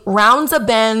he rounds a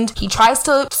bend, he tries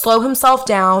to slow himself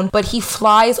down, but he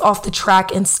flies off the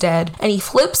track instead, and he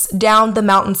flips down the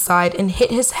mountainside and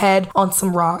hit his head on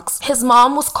some rocks. His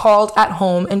mom was called at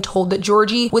home and told that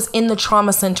Georgie was in the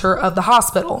trauma center of the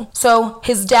hospital. So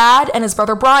his dad and his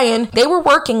brother Brian, they were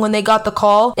working when they got the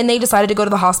call, and they decided to go to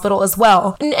the hospital as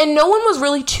well. And no one was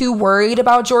really too worried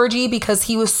about Georgie because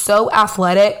he was so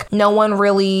athletic. No one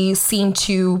really seemed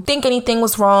to think anything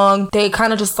was wrong. They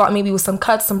kind of just thought maybe it was some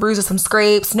cuts, some bruises, some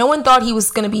scrapes. No one thought he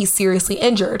was going to be seriously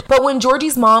injured. But when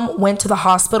Georgie's mom went to the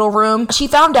hospital room, she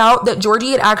found out that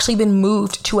Georgie had actually been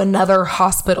moved to another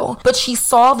hospital. But she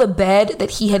saw the bed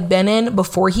that he had been in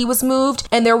before he was moved,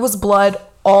 and there was blood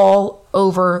all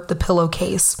over the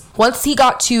pillowcase. Once he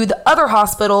got to the other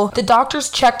hospital, the doctors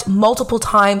checked multiple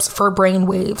times for brain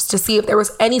waves to see if there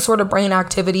was any sort of brain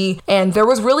activity, and there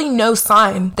was really no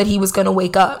sign that he was going to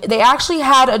wake up. They actually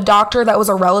had a doctor that was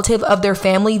a relative of their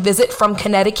family visit from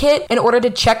Connecticut in order to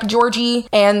check Georgie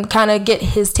and kind of get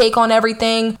his take on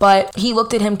everything, but he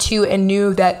looked at him too and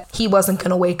knew that he wasn't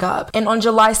going to wake up. And on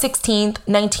July 16th,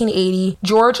 1980,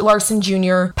 George Larson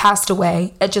Jr. passed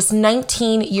away at just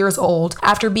 19 years old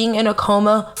after being in a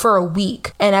coma for a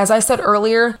week. And as I said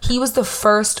earlier, he was the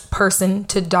first person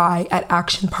to die at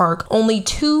Action Park only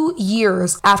 2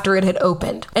 years after it had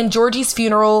opened. And Georgie's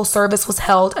funeral service was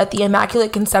held at the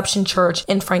Immaculate Conception Church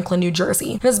in Franklin, New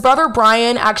Jersey. And his brother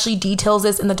Brian actually details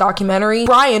this in the documentary.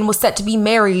 Brian was set to be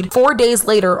married 4 days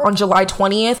later on July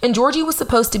 20th, and Georgie was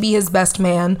supposed to be his best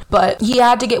man, but he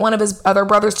had to get one of his other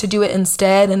brothers to do it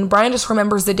instead. And Brian just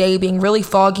remembers the day being really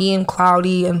foggy and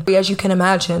cloudy, and as you can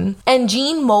imagine. And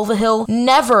Jean Mulvihill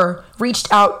never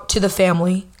reached out to the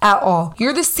family at all.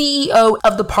 You're the CEO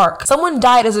of the park. Someone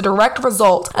died as a direct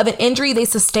result of an injury they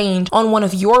sustained on one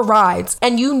of your rides,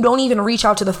 and you don't even reach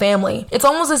out to the family. It's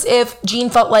almost as if Jean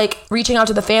felt like reaching out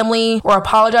to the family or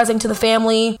apologizing to the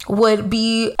family would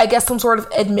be, I guess, some sort of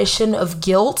admission of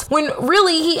guilt, when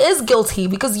really he is guilty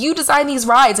because you designed these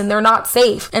rides and they're not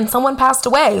safe and someone passed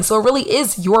away. So it really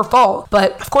is your fault.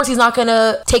 But of course, he's not going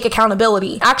to take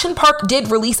accountability. Action Park did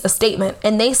release a statement,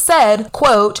 and they said,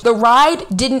 quote, "The ride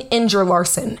didn't injure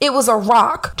Larson. It was a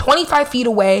rock 25 feet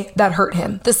away that hurt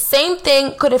him. The same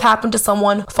thing could have happened to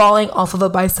someone falling off of a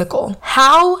bicycle."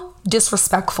 How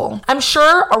disrespectful. I'm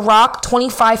sure a rock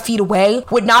 25 feet away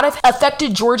would not have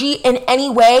affected Georgie in any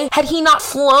way had he not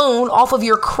flown off of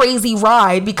your crazy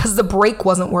ride because the brake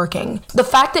wasn't working. The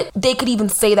fact that they could even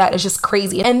say that is just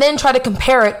crazy, and then try to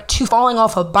compare it to falling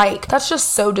off a bike. That's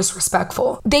just so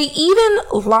disrespectful. They even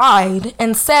lied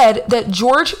and said that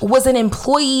George was an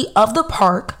employee of the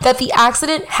park, that the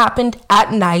accident happened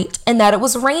at night, and that it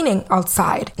was raining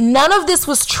outside. None of this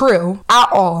was true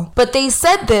at all, but they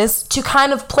said this to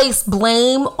kind of place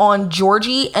blame on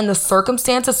Georgie and the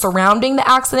circumstances surrounding the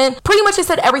accident. Pretty much they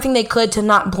said everything they could to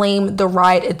not blame the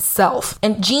ride itself.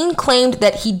 And Jean claimed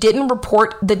that he didn't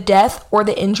report the death or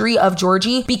the injury of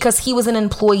Georgie because he was an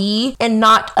employee and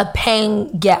not a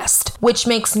paying guest, which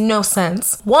makes no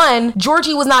sense. One,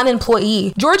 Georgie was not an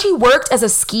employee. Georgie worked as a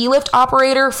ski lift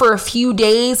operator for a few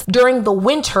days during the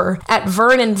winter at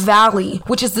Vernon Valley,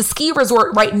 which is the ski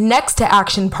resort right next to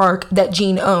Action Park that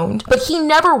Jean owned. But he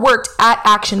never worked at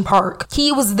Action Park.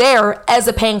 He was there as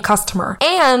a paying customer.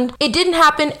 And it didn't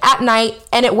happen at night,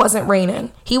 and it wasn't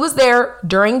raining. He was there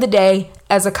during the day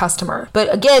as a customer.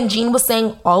 But again, Jean was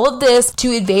saying all of this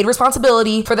to evade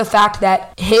responsibility for the fact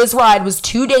that his ride was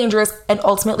too dangerous and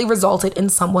ultimately resulted in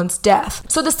someone's death.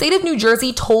 So the state of New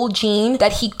Jersey told Jean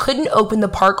that he couldn't open the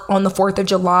park on the 4th of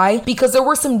July because there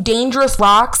were some dangerous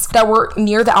rocks that were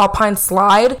near the Alpine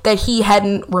Slide that he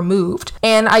hadn't removed.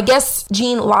 And I guess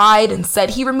Jean lied and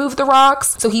said he removed the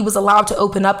rocks, so he was allowed to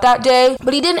open up that day,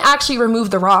 but he didn't actually remove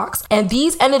the rocks. And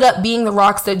these ended up being the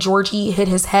rocks that Georgie hit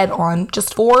his head on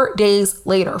just 4 days days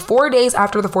later, 4 days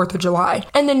after the 4th of July.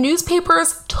 And the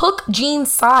newspapers took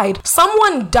Gene's side.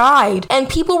 Someone died and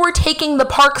people were taking the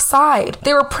park side.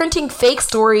 They were printing fake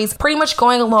stories, pretty much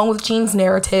going along with Gene's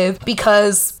narrative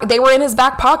because they were in his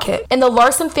back pocket. And the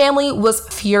Larson family was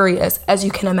furious, as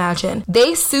you can imagine.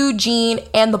 They sued Gene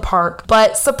and the park,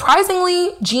 but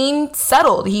surprisingly, Gene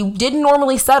settled. He didn't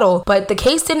normally settle, but the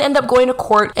case didn't end up going to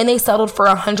court and they settled for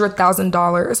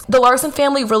 $100,000. The Larson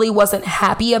family really wasn't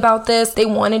happy about this. They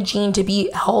wanted Gene to be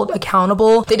held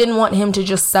accountable. They didn't want him to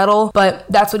just settle, but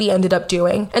that's what he ended up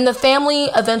doing. And the family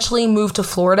eventually moved to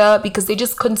Florida because they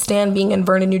just couldn't stand being in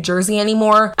Vernon, New Jersey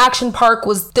anymore. Action Park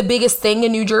was the biggest thing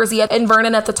in New Jersey and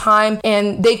Vernon at the time,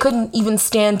 and they couldn't even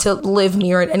stand to live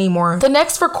near it anymore. The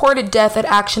next recorded death at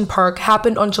Action Park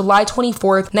happened on July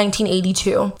 24th,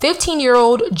 1982.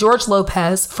 15-year-old George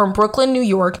Lopez from Brooklyn, New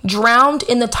York, drowned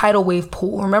in the tidal wave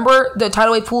pool. Remember the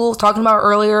tidal wave pool I was talking about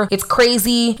earlier? It's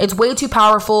crazy. It's way too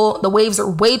powerful. The waves are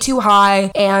way too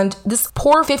high, and this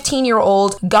poor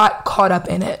 15-year-old got caught up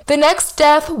in it. The next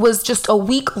death was just a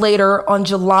week later on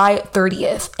July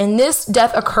 30th, and this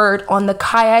death occurred on the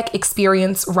Kayak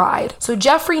Experience ride. So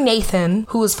Jeffrey Nathan,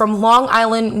 who was from Long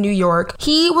Island, New York,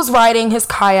 he was riding his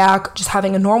kayak, just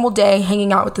having a normal day,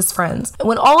 hanging out with his friends,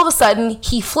 when all of a sudden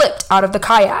he flipped out of the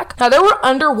kayak. Now there were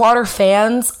underwater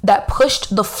fans that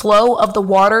pushed the flow of the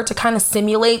water to kind of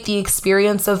simulate the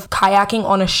experience of kayaking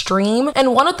on a stream,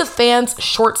 and one of the fans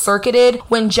short-circuited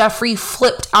when Jeffrey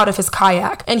flipped out of his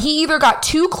kayak, and he either got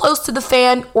too close to the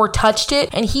fan or touched it,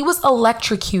 and he was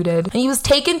electrocuted, and he was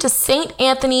taken to St.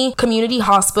 Anthony Community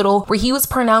Hospital, where he was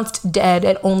pronounced dead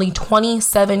at only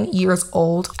 27 years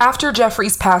old. After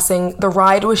Jeffrey's passing, the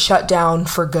ride was shut down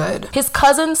for good. His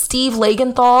cousin Steve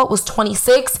Lagenthal was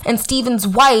 26, and Steven's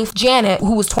wife Janet,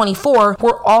 who was 24,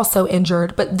 were also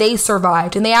injured, but they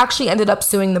survived, and they actually ended up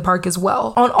suing the park as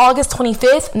well. On August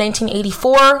 25th,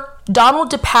 1984,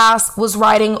 Donald DePass was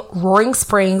riding Roaring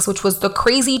Springs, which was the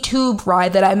crazy tube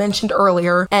ride that I mentioned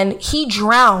earlier, and he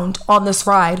drowned on this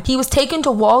ride. He was taken to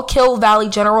Wallkill Valley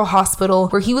General Hospital,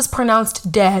 where he was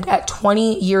pronounced dead at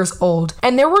 20 years old.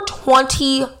 And there were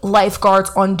 20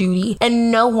 lifeguards on duty,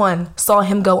 and no one saw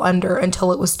him go under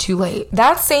until it was too late.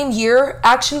 That same year,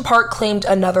 Action Park claimed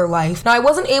another life. Now, I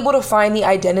wasn't able to find the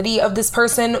identity of this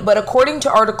person, but according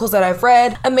to articles that I've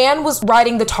read, a man was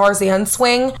riding the Tarzan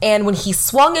swing, and when he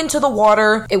swung into the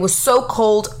water, it was so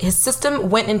cold, his system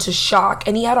went into shock,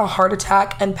 and he had a heart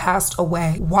attack and passed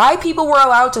away. Why people were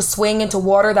allowed to swing into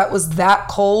water that was that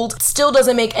cold still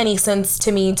doesn't make any sense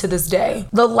to me to this day.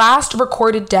 The last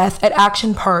recorded death at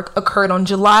Action Park occurred on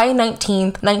July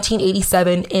 19th,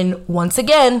 1987 in, once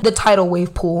again, the tidal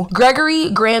wave pool. Gregory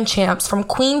Grandchamps from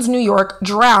Queens, New York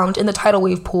drowned in the tidal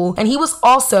wave pool, and he was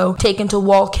also taken to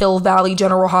Wallkill Valley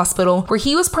General Hospital, where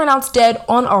he was pronounced dead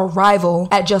on arrival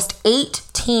at just 18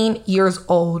 years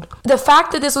old. The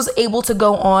fact that this was able to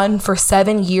go on for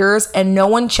 7 years and no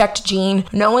one checked Gene,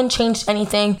 no one changed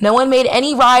anything, no one made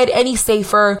any ride any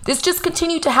safer, this just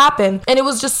continued to happen, and it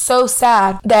was just so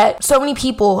sad that so many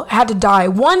people had to die.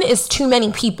 One is too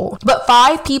many people, but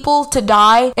 5 people to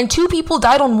die and 2 people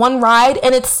died on one ride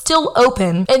and it's still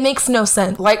open. It makes no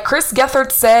sense. Like Chris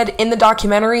Gethard said in the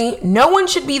documentary, no one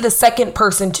should be the second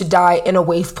person to die in a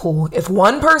wave pool. If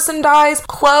one person dies,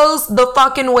 close the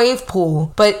fucking wave pool.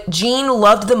 But Gene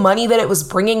loved the money that it was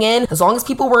bringing in. As long as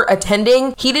people were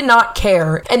attending, he did not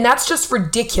care. And that's just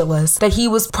ridiculous that he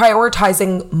was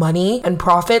prioritizing money and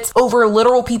profits over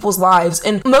literal people's lives.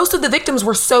 And most of the victims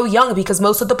were so young because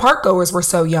most of the park goers were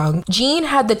so young. Gene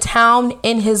had the town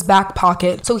in his back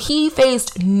pocket, so he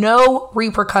faced no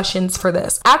repercussions for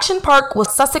this. Action Park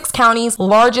was Sussex County's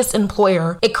largest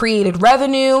employer. It created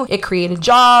revenue, it created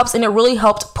jobs, and it really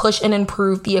helped push and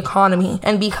improve the economy.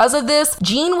 And because of this,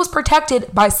 Gene was protected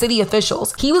by city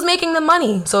officials. He was making the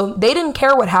money, so they didn't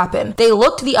care what happened. They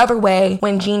looked the other way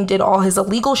when Gene did all his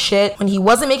illegal shit, when he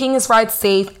wasn't making his rides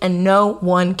safe, and no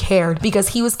one cared because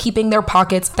he was keeping their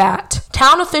pockets fat.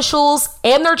 Town officials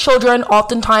and their children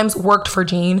oftentimes worked for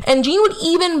Gene, and Gene would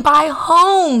even buy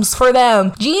homes for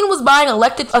them. Gene was buying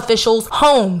elected officials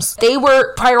homes. They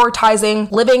were prioritizing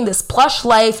living this plush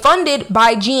life funded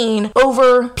by Gene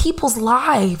over people's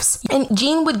lives. And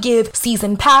Gene would give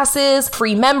season passes,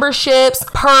 free memberships,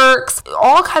 perks,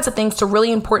 all kinds of things to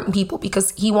really important people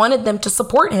because he wanted them to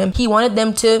support him. He wanted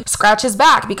them to scratch his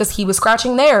back because he was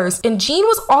scratching theirs. And Gene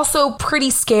was also pretty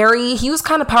scary. He was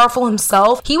kind of powerful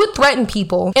himself. He would threaten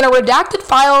people. In a redacted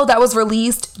file that was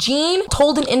released, Gene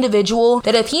told an individual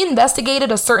that if he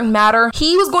investigated a certain matter,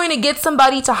 he was going to get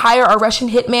somebody to hire a Russian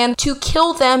hitman to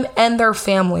kill them and their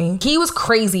family. He was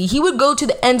crazy. He would go to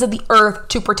the ends of the earth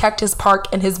to protect his park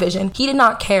and his vision. He did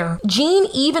not care. Gene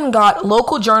even got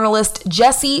local journalist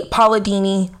Jessie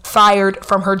Palladini fired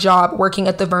from her job working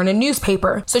at the Vernon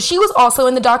newspaper. So she was also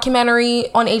in the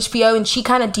documentary on HBO, and she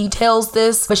kind of details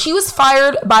this, but she was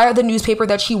fired by the newspaper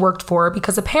that she worked for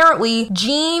because apparently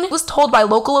Gene was told by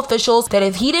local officials that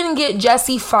if he didn't get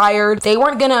Jessie fired, they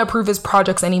weren't gonna approve his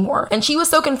projects anymore. And she was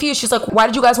so confused. She's like, why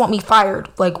did you guys want me fired?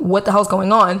 Like, what the hell's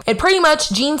going on? And pretty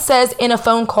much Gene says in a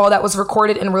phone call that was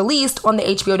recorded and released on the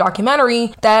HBO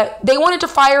documentary that they wanted to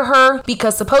fire her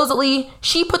because supposedly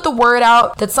she put the word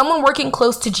out that someone working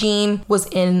close to Gene was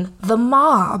in the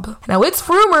mob. Now, it's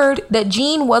rumored that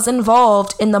Gene was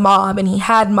involved in the mob and he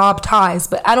had mob ties,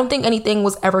 but I don't think anything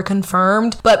was ever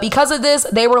confirmed. But because of this,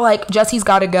 they were like, Jessie's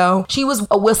gotta go. She was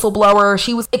a whistleblower.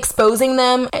 She was exposing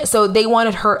them, so they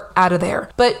wanted her out of there.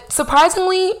 But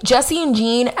surprisingly, Jessie and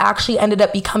Gene actually ended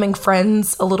up becoming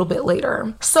friends a little bit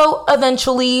later. So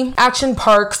eventually, Action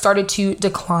Park started to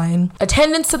decline.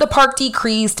 Attendance to the park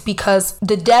decreased because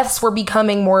the deaths were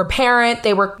becoming more apparent.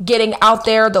 They were getting out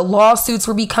there. The lawsuits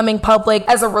were becoming public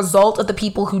as a result of the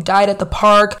people who died at the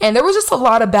park. And there was just a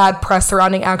lot of bad press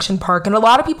surrounding Action Park, and a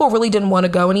lot of people really didn't want to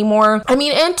go anymore. I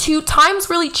mean, and two, times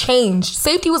really changed.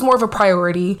 Safety was more of a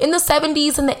priority. In the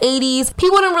 70s and the 80s,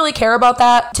 people didn't really care about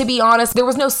that, to be honest. There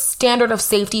was no standard of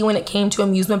safety when it came to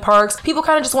amusement parks. People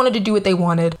kind of just wanted to do what they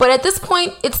wanted. But at this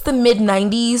point, it's the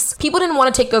mid-90s. People didn't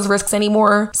want to take those risks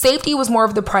anymore. Safety was more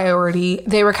of the priority.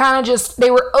 They were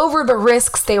they were over the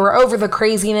risks. They were over the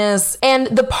craziness. And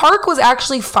the park was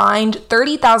actually fined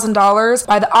 $30,000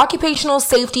 by the Occupational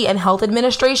Safety and Health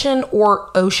Administration, or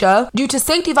OSHA, due to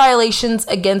safety violations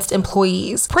against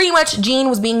employees. Pretty much, Gene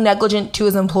was being negligent to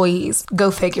his employees.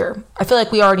 Go figure. I feel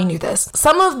like we already knew this.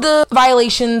 Some of the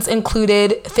violations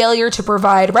included failure to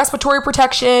provide respiratory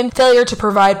protection, failure to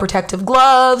provide protective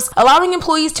gloves, allowing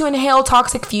employees to inhale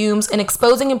toxic fumes, and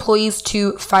exposing employees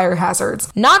to fire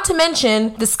hazards. Not to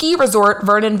mention, the ski resort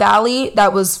Vernon Valley,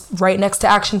 that was right next to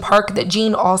Action Park that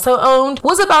Gene also owned,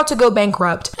 was about to go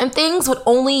bankrupt. And things would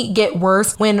only get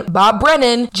worse when Bob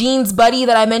Brennan, Gene's buddy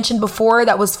that I mentioned before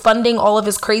that was funding all of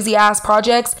his crazy ass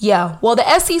projects,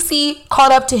 the SEC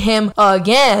caught up to him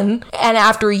again, and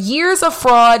after years of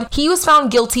fraud, he was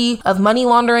found guilty of money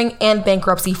laundering and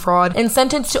bankruptcy fraud and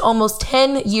sentenced to almost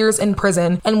 10 years in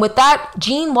prison. And with that,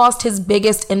 Gene lost his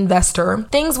biggest investor.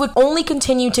 Things would only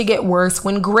continue to get worse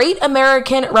when Great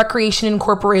American Recreation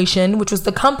Incorporation, which was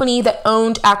the company that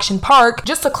owned Action Park,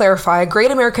 just to clarify,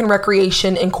 Great American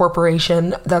Recreation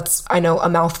Incorporation, that's, I know, a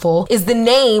mouthful, is the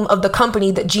name of the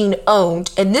company that Gene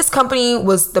owned. And this company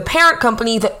was the parent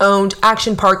company that owned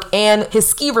Action Park and his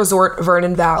ski resort,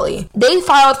 Vernon Valley. They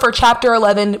filed for Chapter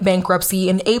 11 bankruptcy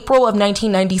in April of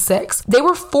 1996. They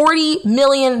were $40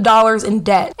 million in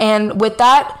debt. And with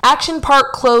that, Action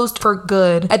Park closed for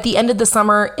good at the end of the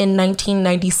summer in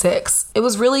 1996. It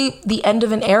was really the end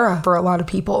of an era for a lot of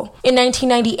people. In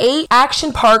 1998,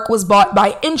 Action Park was bought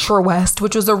by IntraWest,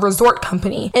 which was a resort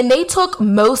company, and they took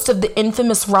most of the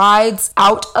infamous rides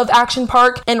out of Action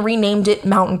Park and renamed it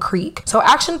Mountain Creek. So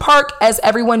Action Park, as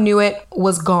everyone knew it,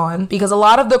 was gone because a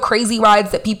lot of the crazy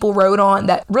rides that people rode on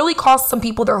that really cost some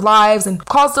people their lives and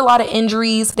caused a lot of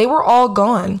injuries, they were all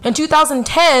gone. In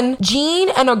 2010, Gene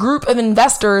and a group of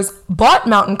investors bought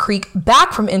Mountain Creek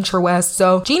back from IntraWest.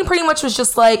 So Gene pretty much was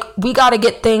just like, we got to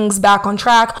get things back on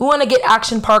track. We want to get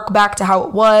Action Park back to how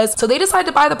it was. So they decided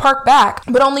to buy the park back.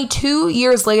 But only 2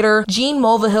 years later, Gene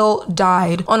Mulvihill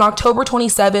died on October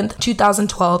 27th,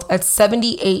 2012 at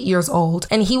 78 years old.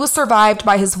 And he was survived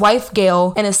by his wife,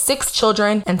 Gail, and his 6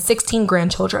 children and 16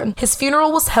 grandchildren. His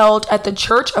funeral was held at the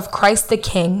Church of Christ the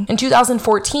King. In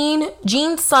 2014,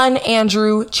 Gene's son,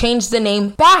 Andrew, changed the name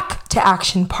back to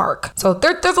Action Park. So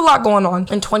there's a lot going on.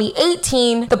 In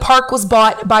 2018, the park was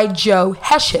bought by Joe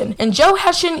Hession. And Joe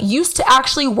Hession used to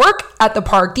actually work at the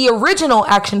park, the original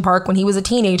Action Park, when he was a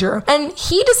teenager. And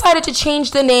he decided to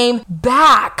change the name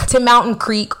back to Mountain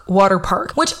Creek Water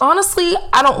Park, which honestly,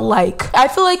 I don't like. I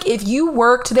feel like if you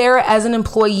worked there as an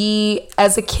employee,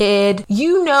 as a kid,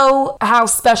 you know how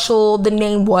special the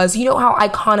name was. You know how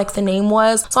iconic the name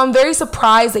was. So I'm very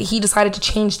surprised that he decided to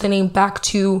change the name back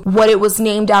to what it was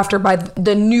named after by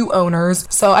the new owners.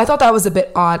 So I thought that was a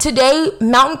bit odd. Today,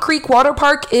 Mountain Creek Water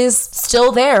Park is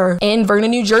still there in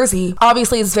Vernon, New Jersey.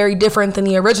 Obviously, it's very different than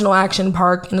the original Action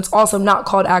Park, and it's also not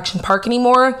called Action Park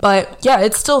anymore, but yeah,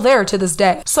 it's still there to this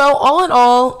day. So all in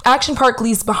all, Action Park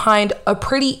leaves behind a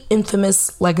pretty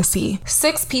infamous legacy.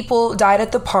 6 people died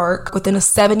at the park within a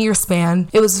 7-year span.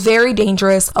 It was very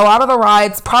dangerous. A lot of the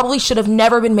rides probably should have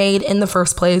never been made in the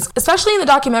first place. Especially in the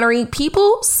documentary,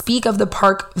 people speak of the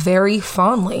park very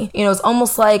fondly. You know, it's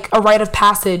almost like a rite of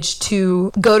passage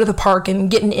to go to the park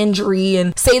and get an injury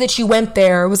and say that you went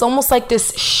there. It was almost like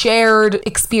this shared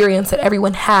experience that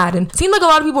everyone had. And seeing seemed like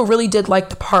a lot of people really did like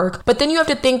the park. But then you have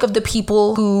to think of the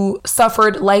people who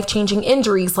suffered life-changing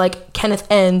injuries like Kenneth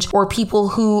Enge, or people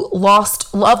who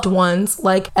lost loved ones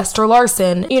like Esther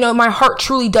Larson. You know, my heart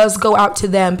truly does go out to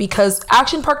them because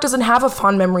Action Park doesn't have a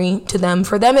fond memory to them.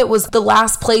 For them, it was the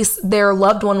last place their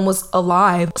loved one was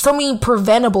alive. So many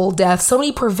preventable deaths, so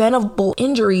many preventable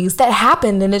injuries that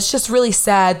happened, and it's just really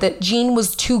sad that Gene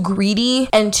was too greedy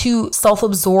and too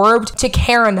self-absorbed to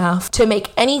care enough to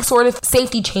make any sort of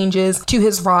safety changes to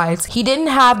his rides. He didn't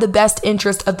have the best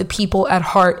interest of the people at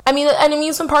heart. I mean, an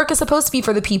amusement park is supposed to be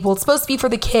for the people. It's supposed to be for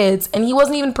the kids, and he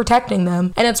wasn't even protecting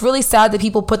them. And it's really sad that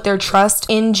people put their trust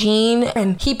in Gene,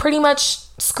 and he pretty much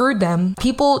screwed them.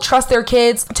 People trust their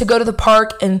kids to go to the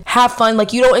park and have fun.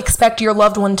 Like, you don't expect your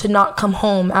loved one to not come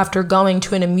home after going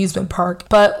to an amusement park.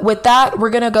 But with that, we're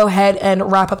gonna go ahead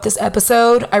and wrap up this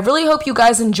episode. I really hope you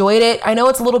guys enjoyed it. I know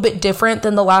it's a little bit different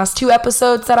than the last 2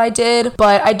 episodes that I did,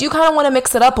 but I do kind of want to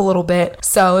mix it up a little bit.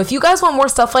 So if you guys want more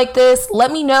stuff like this,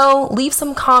 let me know. Leave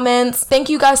some comments. Thank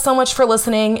you guys so much for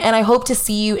listening, and I hope to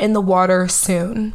see you in the water soon.